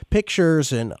and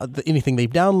pictures and anything they've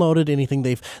downloaded,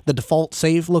 the default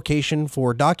save location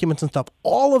for documents and stuff,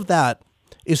 all of that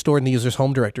is stored in the user's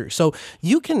home directory. So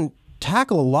you can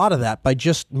tackle a lot of that by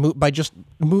just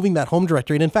moving that home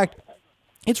directory. And in fact,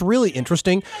 it's really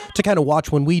interesting to kind of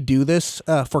watch when we do this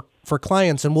for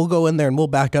clients, and we'll go in there and we'll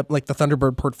back up the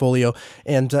Thunderbird portfolio,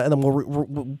 and then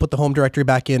we'll put the home directory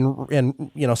back in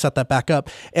and set that back up.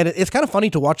 And it's kind of funny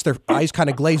to watch their eyes kind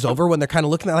of glaze over when they're kind of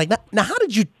looking at now how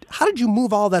did you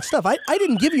move all that stuff? I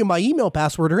didn't give you my email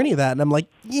password or any of that. And I'm like,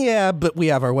 yeah, but we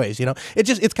have our ways.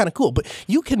 It's kind of cool. But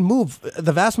you can move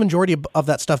the vast majority of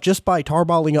that stuff just by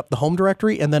tarballing up the home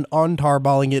directory and then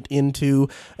untarballing it into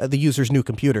the user's new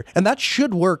computer. And that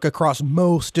should work across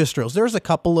most distros. There's a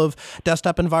couple of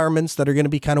desktop environments that are going to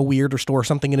be kind of weird or store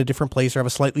something in a different place or have a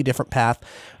slightly different path,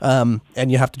 and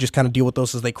you have to just kind of deal with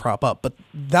those as they crop up. But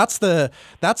that's the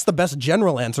best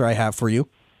general answer I have for you.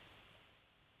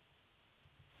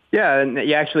 Yeah, and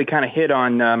you actually kind of hit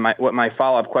on what my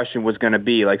follow-up question was going to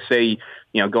be. Say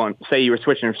you were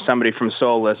switching somebody from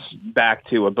Solus back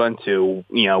to Ubuntu,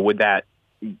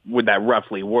 would that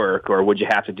roughly work, or would you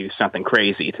have to do something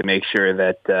crazy to make sure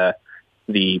that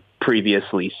the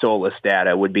previously Solus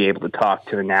data would be able to talk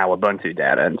to now Ubuntu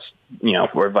data, and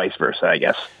or vice versa, I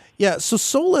guess? Yeah, so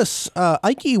Solus,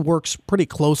 Ike works pretty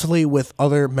closely with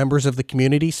other members of the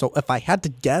community. So if I had to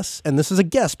guess, and this is a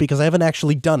guess because I haven't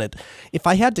actually done it, if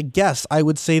I had to guess, I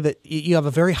would say that you have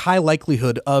a very high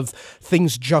likelihood of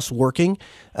things just working.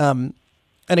 And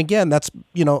again, that's,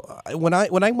 when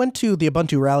I went to the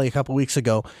Ubuntu rally a couple weeks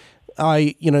ago,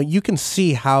 you can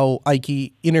see how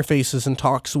Ike interfaces and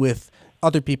talks with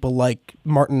other people like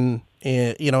Martin,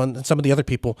 and some of the other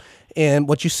people. And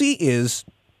what you see is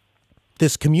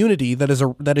this community that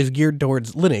is geared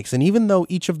towards Linux. And even though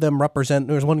each of them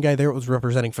there's one guy there that was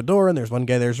representing Fedora, and there's one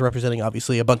guy there who's representing,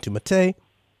 obviously, Ubuntu Mate.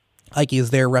 Ike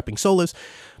is there repping Solus,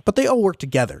 but they all work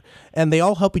together, and they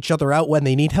all help each other out when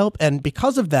they need help. And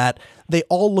because of that, they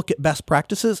all look at best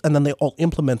practices, and then they all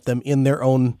implement them in their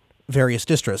own various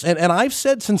distros. And I've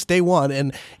said since day one,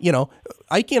 and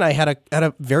Ike and I had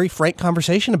a very frank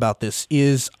conversation about this,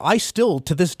 is I still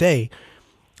to this day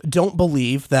don't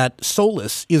believe that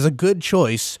Solus is a good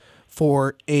choice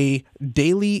for a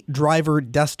daily driver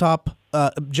desktop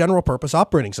general purpose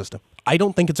operating system. I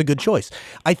don't think it's a good choice.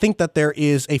 I think that there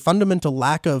is a fundamental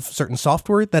lack of certain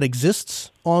software that exists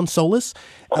on Solus.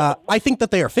 I think that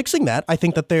they are fixing that. I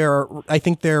think they're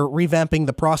revamping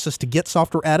the process to get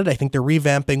software added. I think they're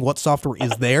revamping what software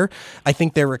is there. I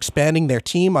think they're expanding their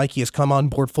team. Ike has come on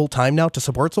board full time now to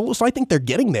support Solus, so I think they're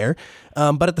getting there.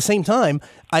 But at the same time,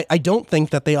 I don't think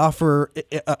that they offer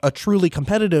a truly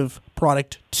competitive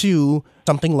product to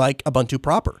something like Ubuntu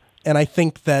proper. And I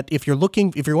think that if you want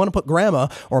to put grandma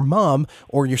or mom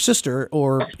or your sister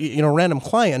or random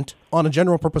client on a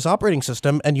general purpose operating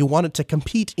system and you want it to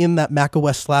compete in that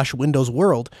macOS/Windows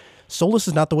world, Solus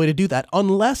is not the way to do that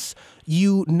unless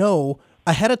you know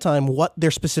ahead of time what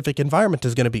their specific environment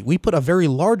is going to be. We put a very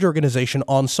large organization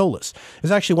on Solus. It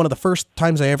was actually one of the first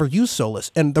times I ever used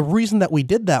Solus. And the reason that we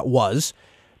did that was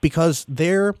because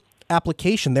their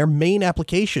main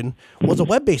application was a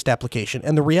web-based application.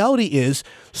 And the reality is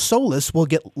Solus will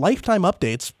get lifetime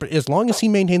updates. As long as he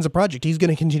maintains a project, he's going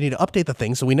to continue to update the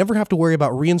thing. So we never have to worry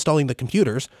about reinstalling the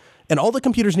computers. And all the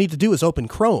computers need to do is open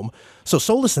Chrome. So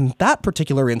Solus in that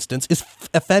particular instance is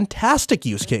a fantastic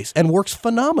use case and works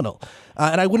phenomenal.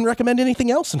 And I wouldn't recommend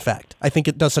anything else, in fact. I think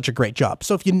it does such a great job.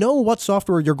 So if you know what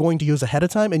software you're going to use ahead of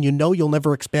time and you know you'll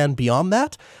never expand beyond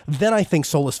that, then I think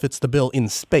Solus fits the bill in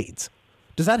spades.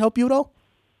 Does that help you at all?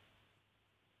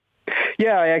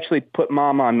 Yeah, I actually put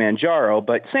Mom on Manjaro,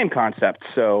 but same concept.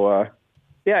 So,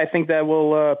 I think that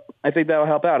will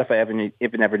help out if it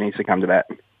ever needs to come to that.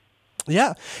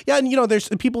 Yeah, and there's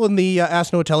people in the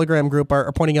Ask Noah Telegram group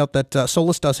are pointing out that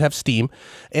Solus does have Steam,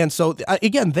 and so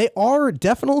again, they are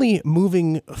definitely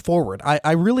moving forward.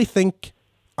 I really think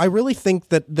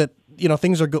that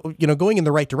things are going in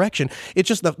the right direction. It's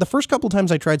just the first couple of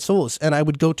times I tried Solus and I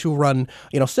would go to run,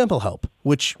 Simple Help,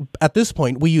 which at this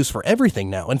point we use for everything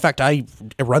now. In fact, I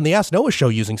run the Ask Noah show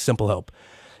using Simple Help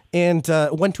and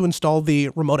went to install the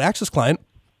remote access client.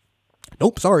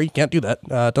 Nope, sorry, can't do that.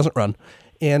 It doesn't run.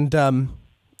 And,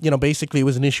 basically it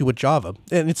was an issue with Java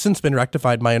and it's since been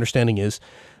rectified. My understanding is,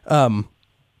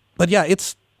 but yeah,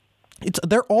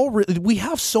 we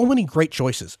have so many great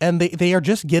choices and they are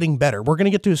just getting better. We're going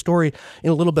to get to a story in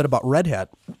a little bit about Red Hat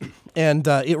and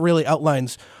it really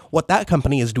outlines what that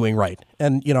company is doing right.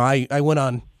 And, I went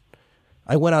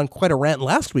on quite a rant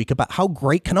last week about how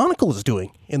great Canonical is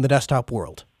doing in the desktop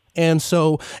world. And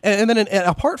so, and then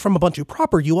apart from Ubuntu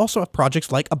proper, you also have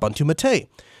projects like Ubuntu Mate.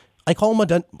 I call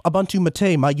Ubuntu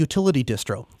Mate my utility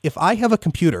distro. If I have a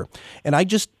computer and I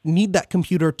just need that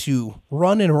computer to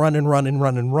run and run and run and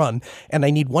run and run, and I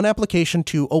need one application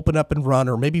to open up and run,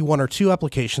 or maybe one or two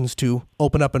applications to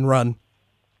open up and run,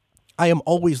 I am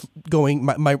always going,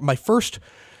 my first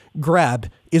grab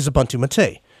is Ubuntu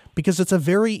Mate because it's a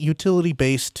very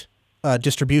utility-based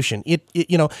distribution.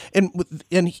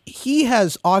 And he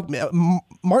has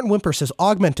Martin Wimpers has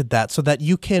augmented that so that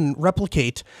you can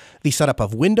replicate the setup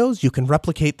of Windows, you can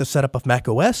replicate the setup of Mac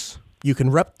OS, you can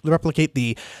replicate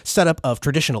the setup of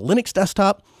traditional Linux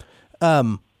desktop.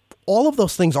 All of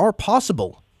those things are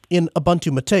possible in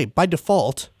Ubuntu Mate. By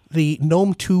default, the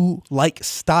GNOME 2-like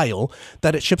style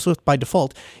that it ships with by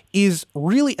default is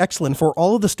really excellent for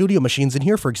all of the studio machines in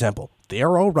here, for example. They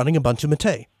are all running Ubuntu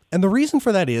Mate. And the reason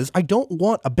for that is I don't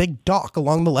want a big dock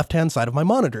along the left-hand side of my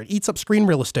monitor. It eats up screen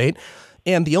real estate,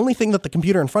 and the only thing that the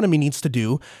computer in front of me needs to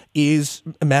do is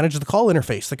manage the call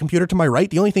interface. The computer to my right,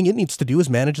 the only thing it needs to do is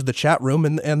manage the chat room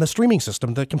and the streaming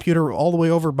system. The computer all the way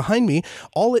over behind me,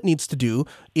 all it needs to do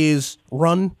is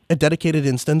run a dedicated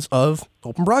instance of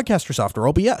Open Broadcaster Software,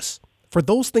 OBS. For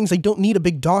those things, I don't need a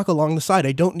big dock along the side.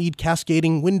 I don't need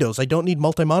cascading windows. I don't need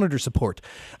multi-monitor support.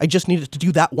 I just need it to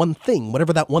do that one thing,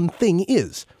 whatever that one thing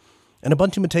is. And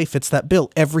Ubuntu Mate fits that bill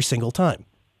every single time.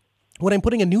 When I'm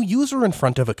putting a new user in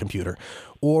front of a computer,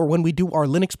 or when we do our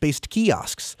Linux-based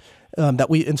kiosks that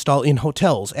we install in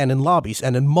hotels and in lobbies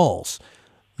and in malls,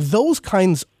 those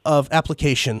kinds of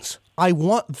applications, I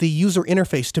want the user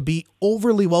interface to be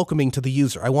overly welcoming to the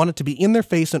user. I want it to be in their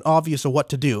face and obvious of what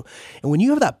to do. And when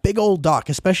you have that big old dock,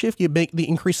 especially if you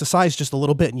increase the size just a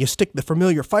little bit and you stick the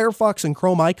familiar Firefox and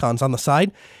Chrome icons on the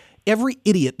side, every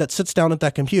idiot that sits down at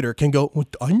that computer can go, well,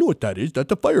 I know what that is.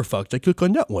 That's a Firefox. I click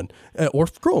on that one. Or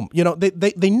Chrome.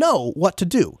 They know what to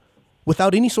do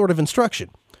without any sort of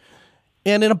instruction.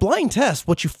 And in a blind test,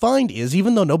 what you find is,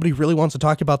 even though nobody really wants to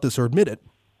talk about this or admit it,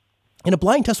 in a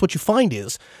blind test, what you find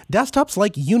is desktops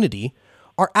like Unity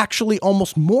are actually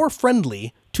almost more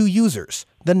friendly to users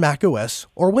than Mac OS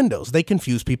or Windows. They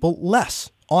confuse people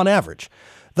less on average.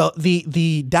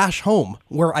 The dash home,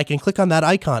 where I can click on that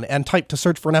icon and type to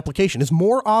search for an application, is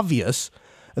more obvious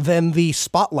than the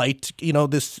Spotlight,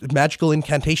 this magical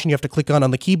incantation you have to click on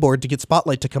the keyboard to get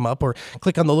Spotlight to come up, or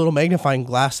click on the little magnifying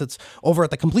glass that's over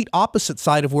at the complete opposite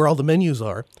side of where all the menus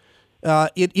are.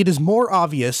 It is more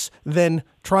obvious than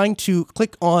trying to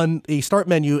click on a start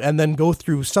menu and then go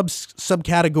through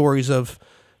subcategories of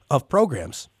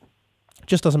programs. It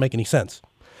just doesn't make any sense.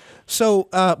 So,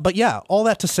 but yeah, all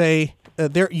that to say,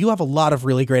 you have a lot of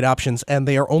really great options, and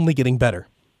they are only getting better.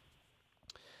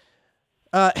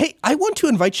 Hey, I want to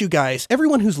invite you guys,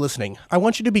 everyone who's listening, I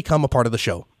want you to become a part of the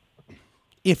show.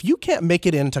 If you can't make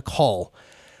it in to call,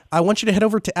 I want you to head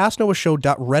over to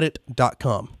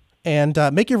asknoahshow.reddit.com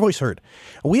and make your voice heard.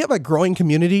 We have a growing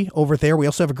community over there. We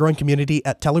also have a growing community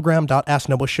at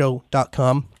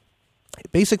telegram.asknoahshow.com.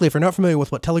 Basically, if you're not familiar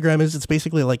with what Telegram is, it's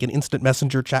basically like an instant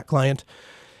messenger chat client.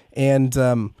 And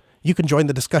you can join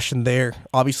the discussion there.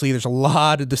 Obviously, there's a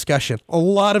lot of discussion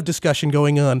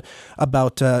going on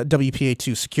about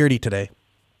WPA2 security today.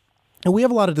 And we have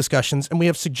a lot of discussions, and we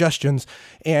have suggestions,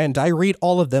 and I read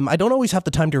all of them. I don't always have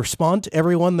the time to respond to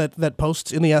everyone that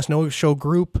posts in the Ask Noah Show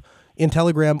group in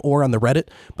Telegram or on the Reddit,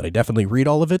 but I definitely read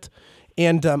all of it.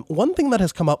 And one thing that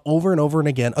has come up over and over and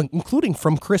again, including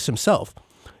from Chris himself,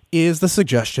 is the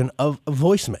suggestion of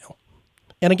voicemail.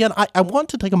 And again, I want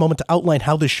to take a moment to outline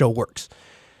how this show works.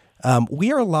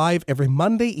 We are live every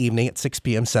Monday evening at 6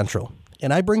 p.m. Central,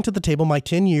 and I bring to the table my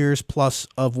 10 years plus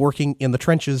of working in the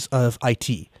trenches of IT.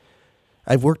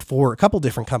 I've worked for a couple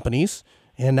different companies,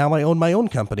 and now I own my own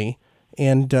company,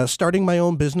 and starting my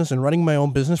own business and running my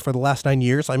own business for the last 9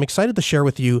 years. I'm excited to share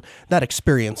with you that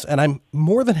experience, and I'm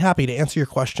more than happy to answer your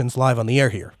questions live on the air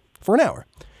here for an hour.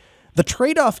 The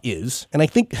trade-off is, and I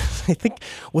think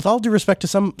with all due respect to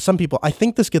some people, I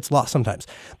think this gets lost sometimes.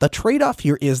 The trade-off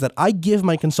here is that I give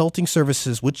my consulting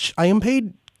services, which I am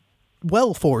paid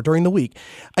well for during the week,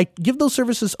 I give those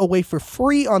services away for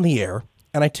free on the air,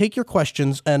 and I take your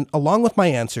questions and along with my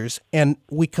answers, and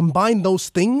we combine those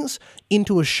things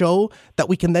into a show that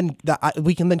we can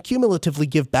then cumulatively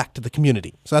give back to the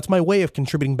community. So that's my way of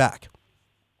contributing back.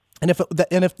 And if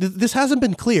this hasn't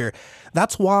been clear,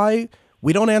 that's why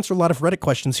we don't answer a lot of Reddit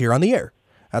questions here on the air.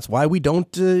 That's why we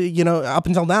don't, up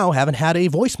until now, haven't had a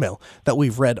voicemail that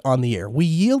we've read on the air. We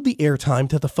yield the airtime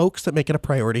to the folks that make it a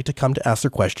priority to come to ask their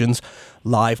questions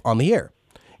live on the air.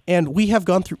 And we have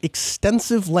gone through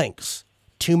extensive lengths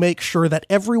to make sure that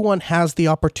everyone has the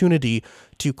opportunity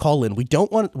to call in. We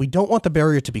don't want the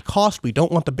barrier to be cost. We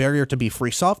don't want the barrier to be free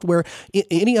software.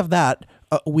 Any of that,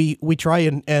 we try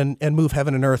and move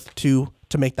heaven and earth to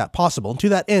make that possible. And to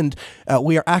that end,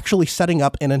 we are actually setting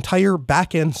up an entire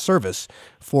back-end service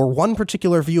for one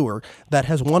particular viewer that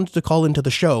has wanted to call into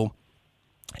the show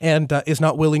and is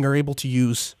not willing or able to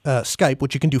use Skype,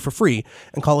 which you can do for free,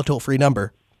 and call a toll-free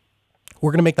number.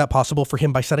 We're going to make that possible for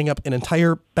him by setting up an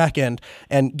entire backend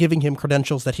and giving him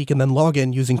credentials that he can then log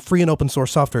in using free and open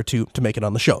source software to make it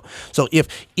on the show. So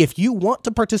if you want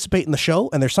to participate in the show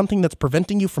and there's something that's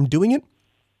preventing you from doing it,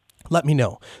 let me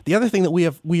know. The other thing that we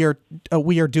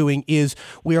are doing is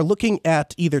we are looking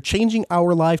at either changing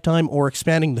our live time or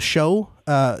expanding the show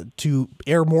to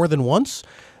air more than once.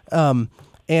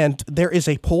 And there is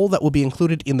a poll that will be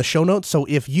included in the show notes. So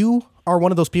if you are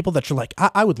one of those people that you're like,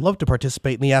 I would love to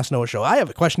participate in the Ask Noah Show. I have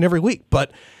a question every week,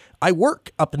 but I work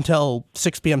up until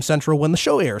 6 p.m. Central when the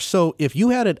show airs. So if you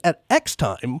had it at X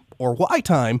time or Y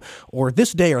time or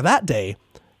this day or that day,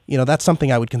 that's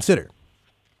something I would consider.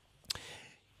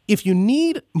 If you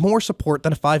need more support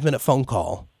than a 5-minute phone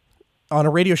call on a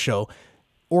radio show,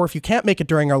 or if you can't make it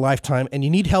during our lifetime and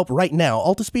you need help right now,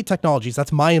 Altispeed Technologies,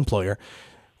 that's my employer,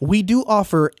 we do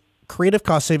offer creative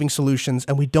cost-saving solutions,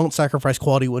 and we don't sacrifice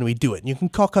quality when we do it. And you can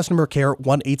call customer care at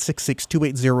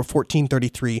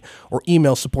 1-866-280-1433 or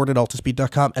email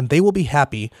support@altispeed.com, and they will be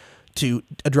happy to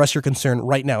address your concern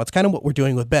right now. It's kind of what we're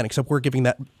doing with Ben, except we're giving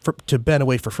that to Ben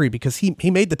away for free because he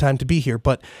made the time to be here,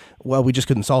 but, well, we just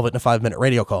couldn't solve it in a 5-minute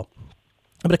radio call.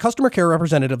 But a customer care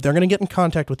representative, they're going to get in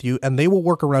contact with you, and they will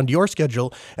work around your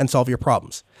schedule and solve your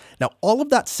problems. Now, all of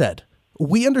that said,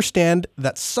 we understand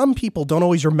that some people don't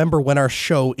always remember when our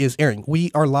show is airing.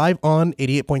 We are live on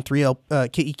 88.3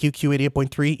 KEQQ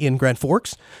 88.3 in Grand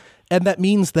Forks, and that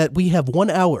means that we have 1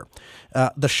 hour.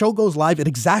 The show goes live at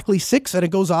exactly 6, and it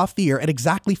goes off the air at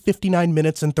exactly 59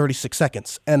 minutes and 36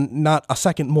 seconds, and not a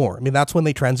second more. I mean, that's when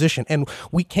they transition, and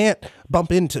we can't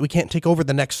we can't take over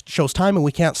the next show's time, and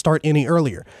we can't start any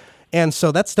earlier. And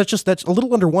so that's a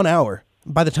little under 1 hour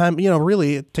by the time,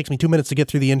 really it takes me 2 minutes to get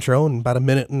through the intro and about a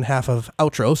minute and a half of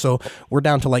outro. So we're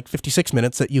down to like 56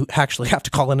 minutes that you actually have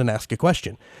to call in and ask a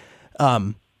question.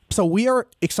 So we are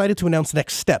excited to announce the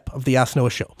next step of the Ask Noah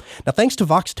show. Now, thanks to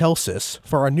Voxtelsis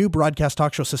for our new broadcast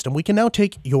talk show system, we can now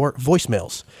take your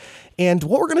voicemails. And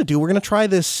what we're going to do, we're going to try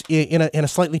this in a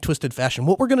slightly twisted fashion.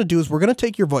 What we're going to do is we're going to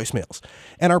take your voicemails,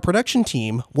 and our production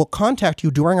team will contact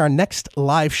you during our next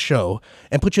live show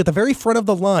and put you at the very front of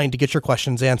the line to get your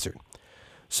questions answered.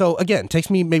 So again, it takes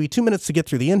me maybe 2 minutes to get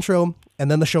through the intro,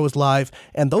 and then the show is live,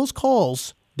 and those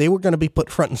calls, they were going to be put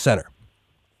front and center.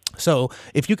 So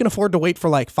if you can afford to wait for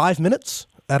like 5 minutes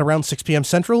at around 6 p.m.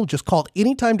 Central, just call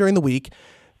anytime during the week.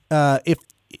 If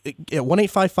at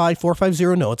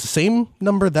 1-855-450-NO. It's the same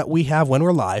number that we have when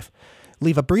we're live.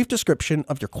 Leave a brief description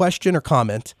of your question or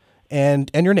comment and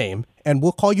your name, and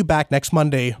we'll call you back next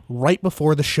Monday right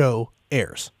before the show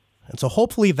airs. And so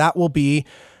hopefully that will be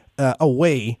a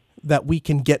way that we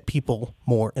can get people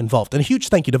more involved. And a huge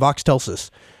thank you to Voxtelsis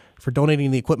for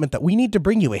donating the equipment that we need to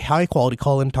bring you a high-quality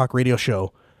call-in talk radio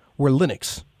show where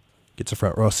Linux gets a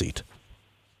front row seat.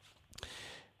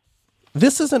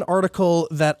 This is an article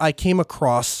that I came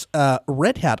across.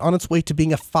 Red Hat on its way to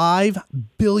being a $5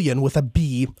 billion with a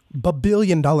B,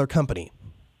 billion-dollar company.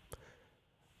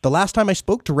 The last time I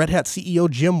spoke to Red Hat CEO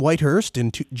Jim Whitehurst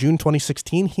in June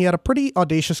 2016, he had a pretty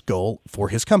audacious goal for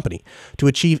his company to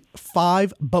achieve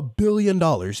 $5 billion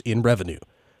in revenue.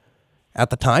 At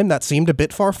the time, that seemed a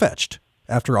bit far-fetched.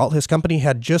 After all, his company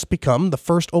had just become the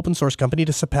first open source company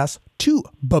to surpass $2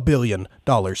 billion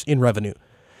in revenue.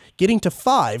 Getting to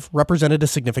 5 represented a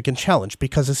significant challenge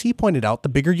because, as he pointed out, the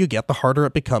bigger you get, the harder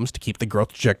it becomes to keep the growth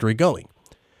trajectory going.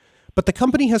 But the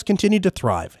company has continued to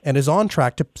thrive and is on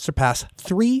track to surpass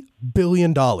 $3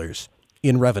 billion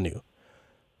in revenue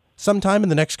sometime in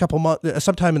the next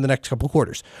couple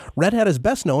quarters. Red Hat is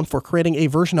best known for creating a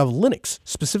version of Linux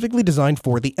specifically designed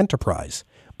for the enterprise,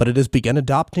 but it has begun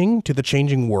adapting to the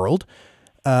changing world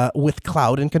with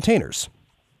cloud and containers.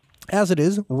 As it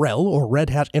is, RHEL, or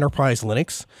Red Hat Enterprise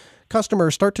Linux,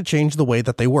 customers start to change the way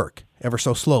that they work, ever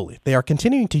so slowly. They are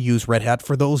continuing to use Red Hat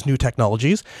for those new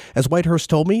technologies. As Whitehurst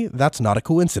told me, that's not a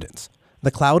coincidence.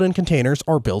 The cloud and containers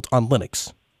are built on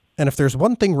Linux. And if there's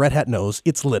one thing Red Hat knows,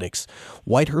 it's Linux.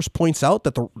 Whitehurst points out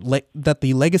that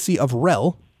the legacy of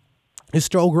RHEL is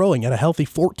still growing at a healthy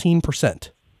 14%.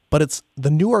 But it's the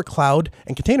newer cloud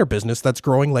and container business that's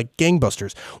growing like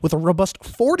gangbusters with a robust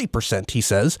 40%, he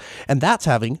says, and that's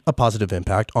having a positive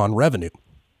impact on revenue.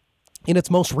 In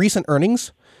its most recent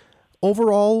earnings,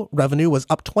 overall revenue was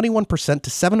up 21% to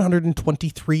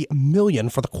 $723 million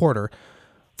for the quarter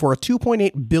for a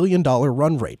 $2.8 billion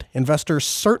run rate. Investors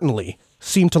certainly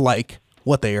seem to like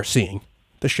what they are seeing.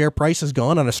 The share price has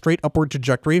gone on a straight upward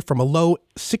trajectory from a low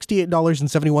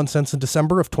 $68.71 in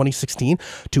December of 2016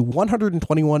 to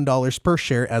 $121 per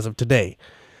share as of today.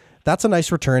 That's a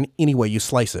nice return any way you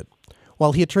slice it.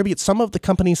 While he attributes some of the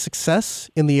company's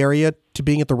success in the area to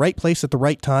being at the right place at the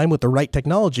right time with the right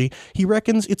technology, he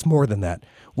reckons it's more than that.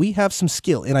 We have some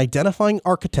skill in identifying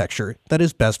architecture that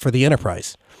is best for the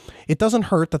enterprise. It doesn't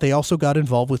hurt that they also got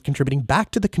involved with contributing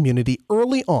back to the community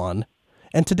early on,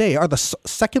 and today are the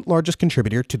second largest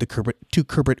contributor to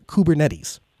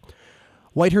Kubernetes.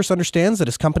 Whitehurst understands that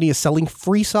his company is selling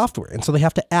free software, and so they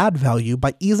have to add value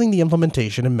by easing the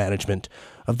implementation and management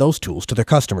of those tools to their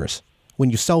customers. When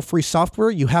you sell free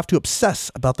software, you have to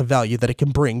obsess about the value that it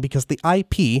can bring because the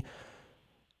IP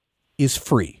is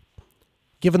free.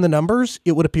 Given the numbers,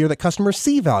 it would appear that customers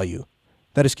see value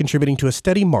that is contributing to a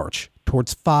steady march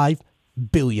towards $5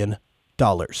 billion.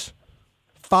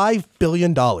 $5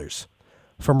 billion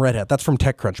from Red Hat. That's from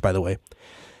TechCrunch, by the way.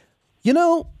 You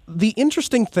know, the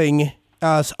interesting thing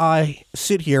as I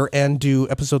sit here and do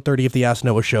episode 30 of the Ask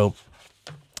Noah show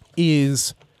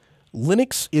is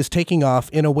Linux is taking off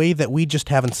in a way that we just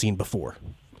haven't seen before.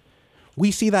 We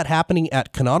see that happening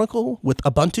at Canonical with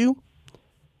Ubuntu,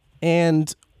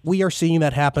 and we are seeing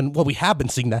that happen. Well, we have been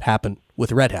seeing that happen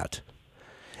with Red Hat.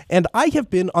 And I have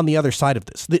been on the other side of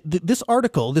this. This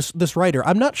article, this writer,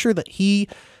 I'm not sure that he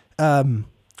has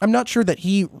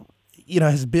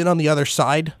been on the other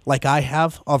side like I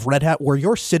have of Red Hat, where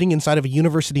you're sitting inside of a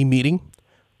university meeting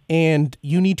and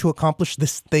you need to accomplish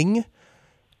this thing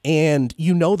and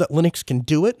you know that Linux can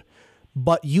do it,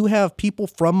 but you have people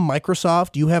from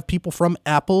Microsoft, you have people from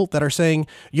Apple that are saying,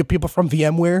 you have people from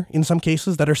VMware in some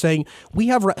cases that are saying, we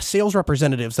have sales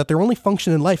representatives that their only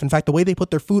function in life, in fact, the way they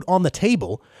put their food on the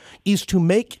table is to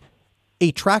make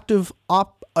attractive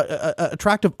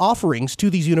offerings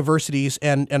to these universities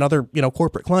and other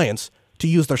corporate clients to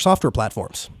use their software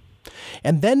platforms.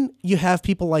 And then you have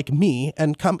people like me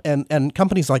and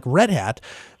companies like Red Hat.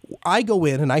 I go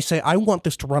in and I say, I want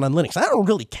this to run on Linux. I don't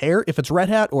really care if it's Red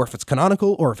Hat or if it's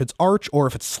Canonical or if it's Arch or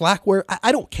if it's Slackware.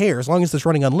 I don't care as long as it's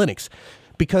running on Linux.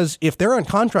 Because if they're on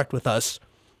contract with us,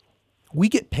 we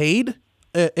get paid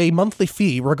a monthly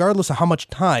fee regardless of how much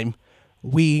time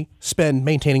we spend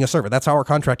maintaining a server. That's how our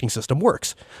contracting system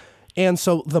works. And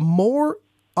so the more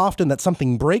often that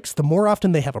something breaks, the more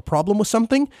often they have a problem with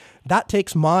something, that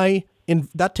takes my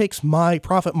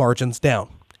profit margins down.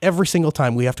 Every single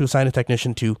time we have to assign a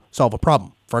technician to solve a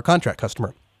problem for a contract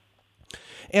customer.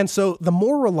 And so the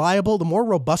more reliable, the more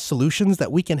robust solutions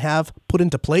that we can have put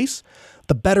into place,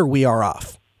 the better we are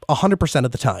off 100%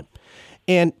 of the time.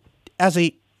 And as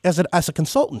a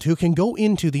consultant who can go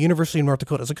into the University of North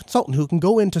Dakota, as a consultant who can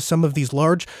go into some of these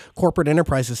large corporate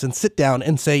enterprises and sit down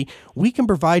and say, we can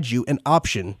provide you an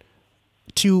option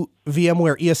to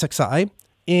VMware ESXi.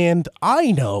 And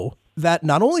I know that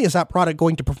not only is that product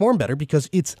going to perform better because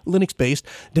it's Linux-based,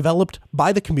 developed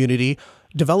by the community,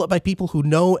 developed by people who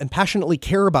know and passionately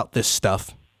care about this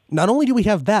stuff. Not only do we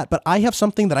have that, but I have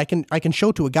something that I can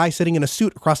show to a guy sitting in a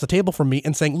suit across the table from me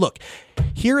and saying, look,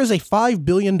 here is a $5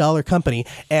 billion company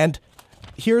and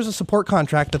here's a support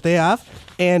contract that they have.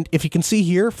 And if you can see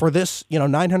here for this,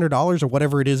 $900 or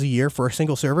whatever it is a year for a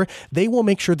single server, they will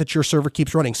make sure that your server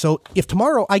keeps running. So if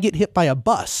tomorrow I get hit by a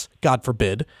bus, God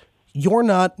forbid, you're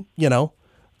not,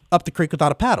 up the creek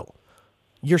without a paddle.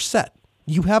 You're set.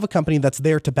 You have a company that's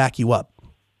there to back you up.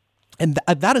 And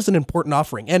that is an important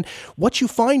offering. And what you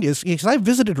find is, because I've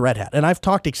visited Red Hat and I've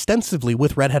talked extensively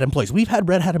with Red Hat employees. We've had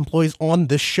Red Hat employees on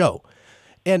this show.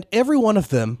 And every one of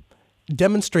them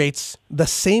demonstrates the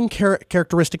same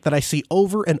characteristic that I see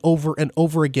over and over and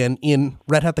over again in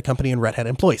Red Hat, the company, and Red Hat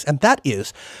employees. And that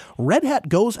is Red Hat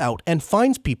goes out and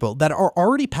finds people that are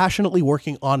already passionately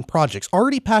working on projects,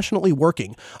 already passionately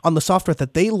working on the software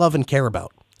that they love and care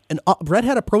about. And Red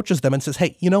Hat approaches them and says,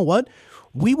 hey, you know what?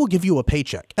 We will give you a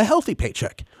paycheck, a healthy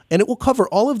paycheck, and it will cover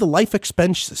all of the life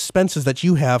expenses that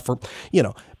you have for,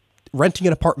 renting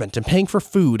an apartment and paying for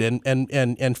food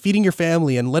and feeding your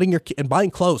family and and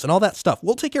buying clothes and all that stuff.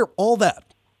 We'll take care of all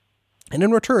that. And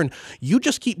in return, you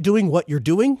just keep doing what you're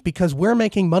doing because we're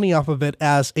making money off of it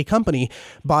as a company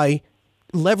by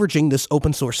leveraging this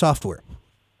open source software.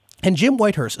 And Jim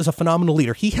Whitehurst is a phenomenal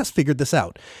leader. He has figured this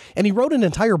out. And he wrote an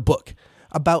entire book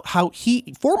about how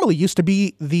he formerly used to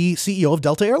be the CEO of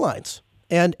Delta Airlines.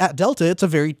 And at Delta, it's a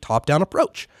very top-down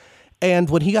approach. And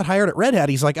when he got hired at Red Hat,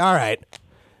 he's like, all right,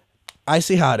 I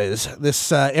see how it is.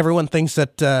 This everyone thinks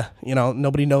that,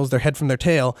 nobody knows their head from their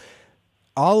tail.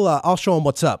 I'll show them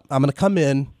what's up. I'm going to come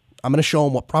in. I'm going to show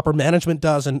them what proper management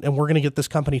does, and we're going to get this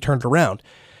company turned around.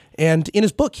 And in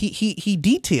his book, he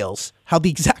details how the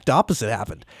exact opposite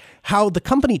happened, how the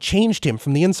company changed him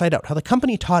from the inside out, how the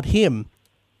company taught him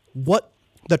what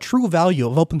the true value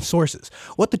of open source is,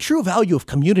 what the true value of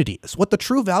community is, what the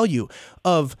true value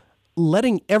of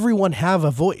letting everyone have a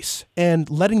voice and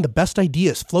letting the best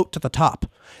ideas float to the top.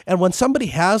 And when somebody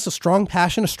has a strong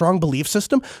passion, a strong belief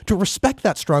system, to respect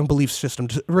that strong belief system,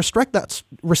 to respect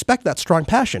that strong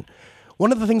passion.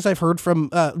 One of the things I've heard from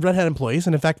Red Hat employees,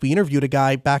 and in fact, we interviewed a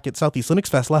guy back at Southeast Linux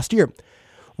Fest last year,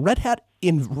 Red Hat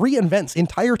reinvents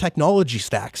entire technology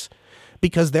stacks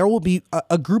because there will be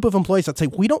a group of employees that say,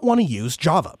 we don't want to use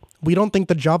Java. We don't think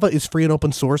that Java is free and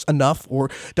open source enough or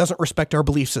doesn't respect our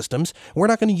belief systems. We're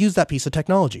not going to use that piece of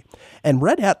technology. And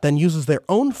Red Hat then uses their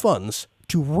own funds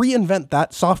to reinvent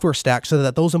that software stack so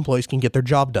that those employees can get their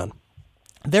job done.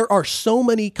 There are so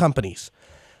many companies,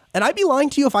 and I'd be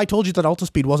lying to you if I told you that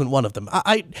Altispeed wasn't one of them.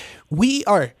 We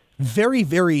are very,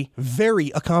 very, very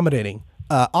accommodating.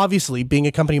 Obviously, being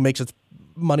a company makes its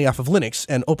money off of Linux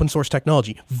and open source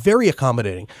technology, very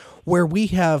accommodating, where we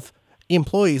have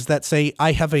employees that say,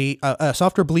 I have a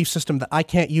software belief system that I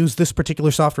can't use this particular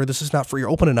software. This is not free or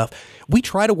open enough. We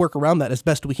try to work around that as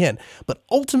best we can. But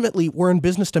ultimately, we're in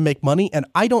business to make money, and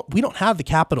we don't have the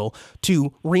capital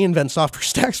to reinvent software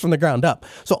stacks from the ground up.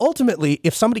 So ultimately,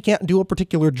 if somebody can't do a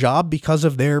particular job because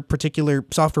of their particular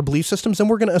software belief systems, then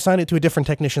we're going to assign it to a different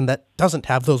technician that doesn't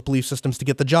have those belief systems to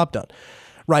get the job done.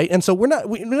 Right? And so we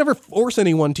never force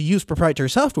anyone to use proprietary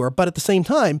software, but at the same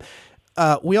time,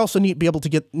 we also need to be able to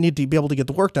get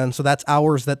the work done. So that's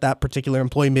hours that particular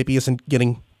employee maybe isn't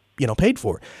getting, paid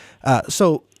for.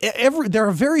 So there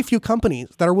are very few companies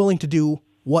that are willing to do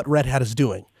what Red Hat is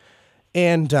doing.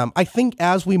 And I think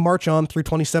as we march on through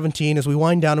 2017, as we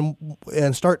wind down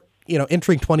and start,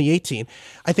 entering 2018,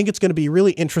 I think it's going to be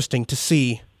really interesting to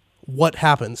see what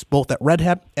happens both at Red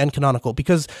Hat and Canonical,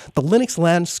 because the Linux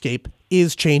landscape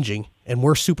is changing, and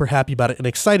we're super happy about it and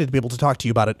excited to be able to talk to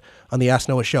you about it on the Ask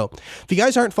Noah show. If you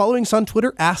guys aren't following us on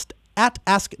Twitter, at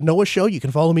Ask Noah Show. You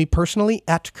can follow me personally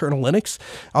at Colonel Linux.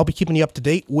 I'll be keeping you up to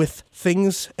date with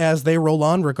things as they roll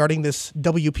on regarding this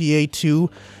WPA2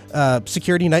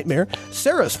 security nightmare.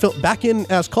 Sarah's back in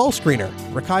as call screener.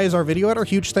 Rakai is our video editor.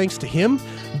 Huge thanks to him.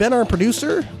 Ben, our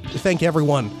producer. Thank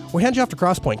everyone. We'll hand you off to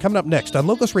Crosspoint coming up next on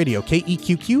Locust Radio,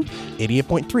 KEQQ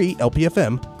 88.3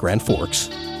 LPFM, Grand Forks.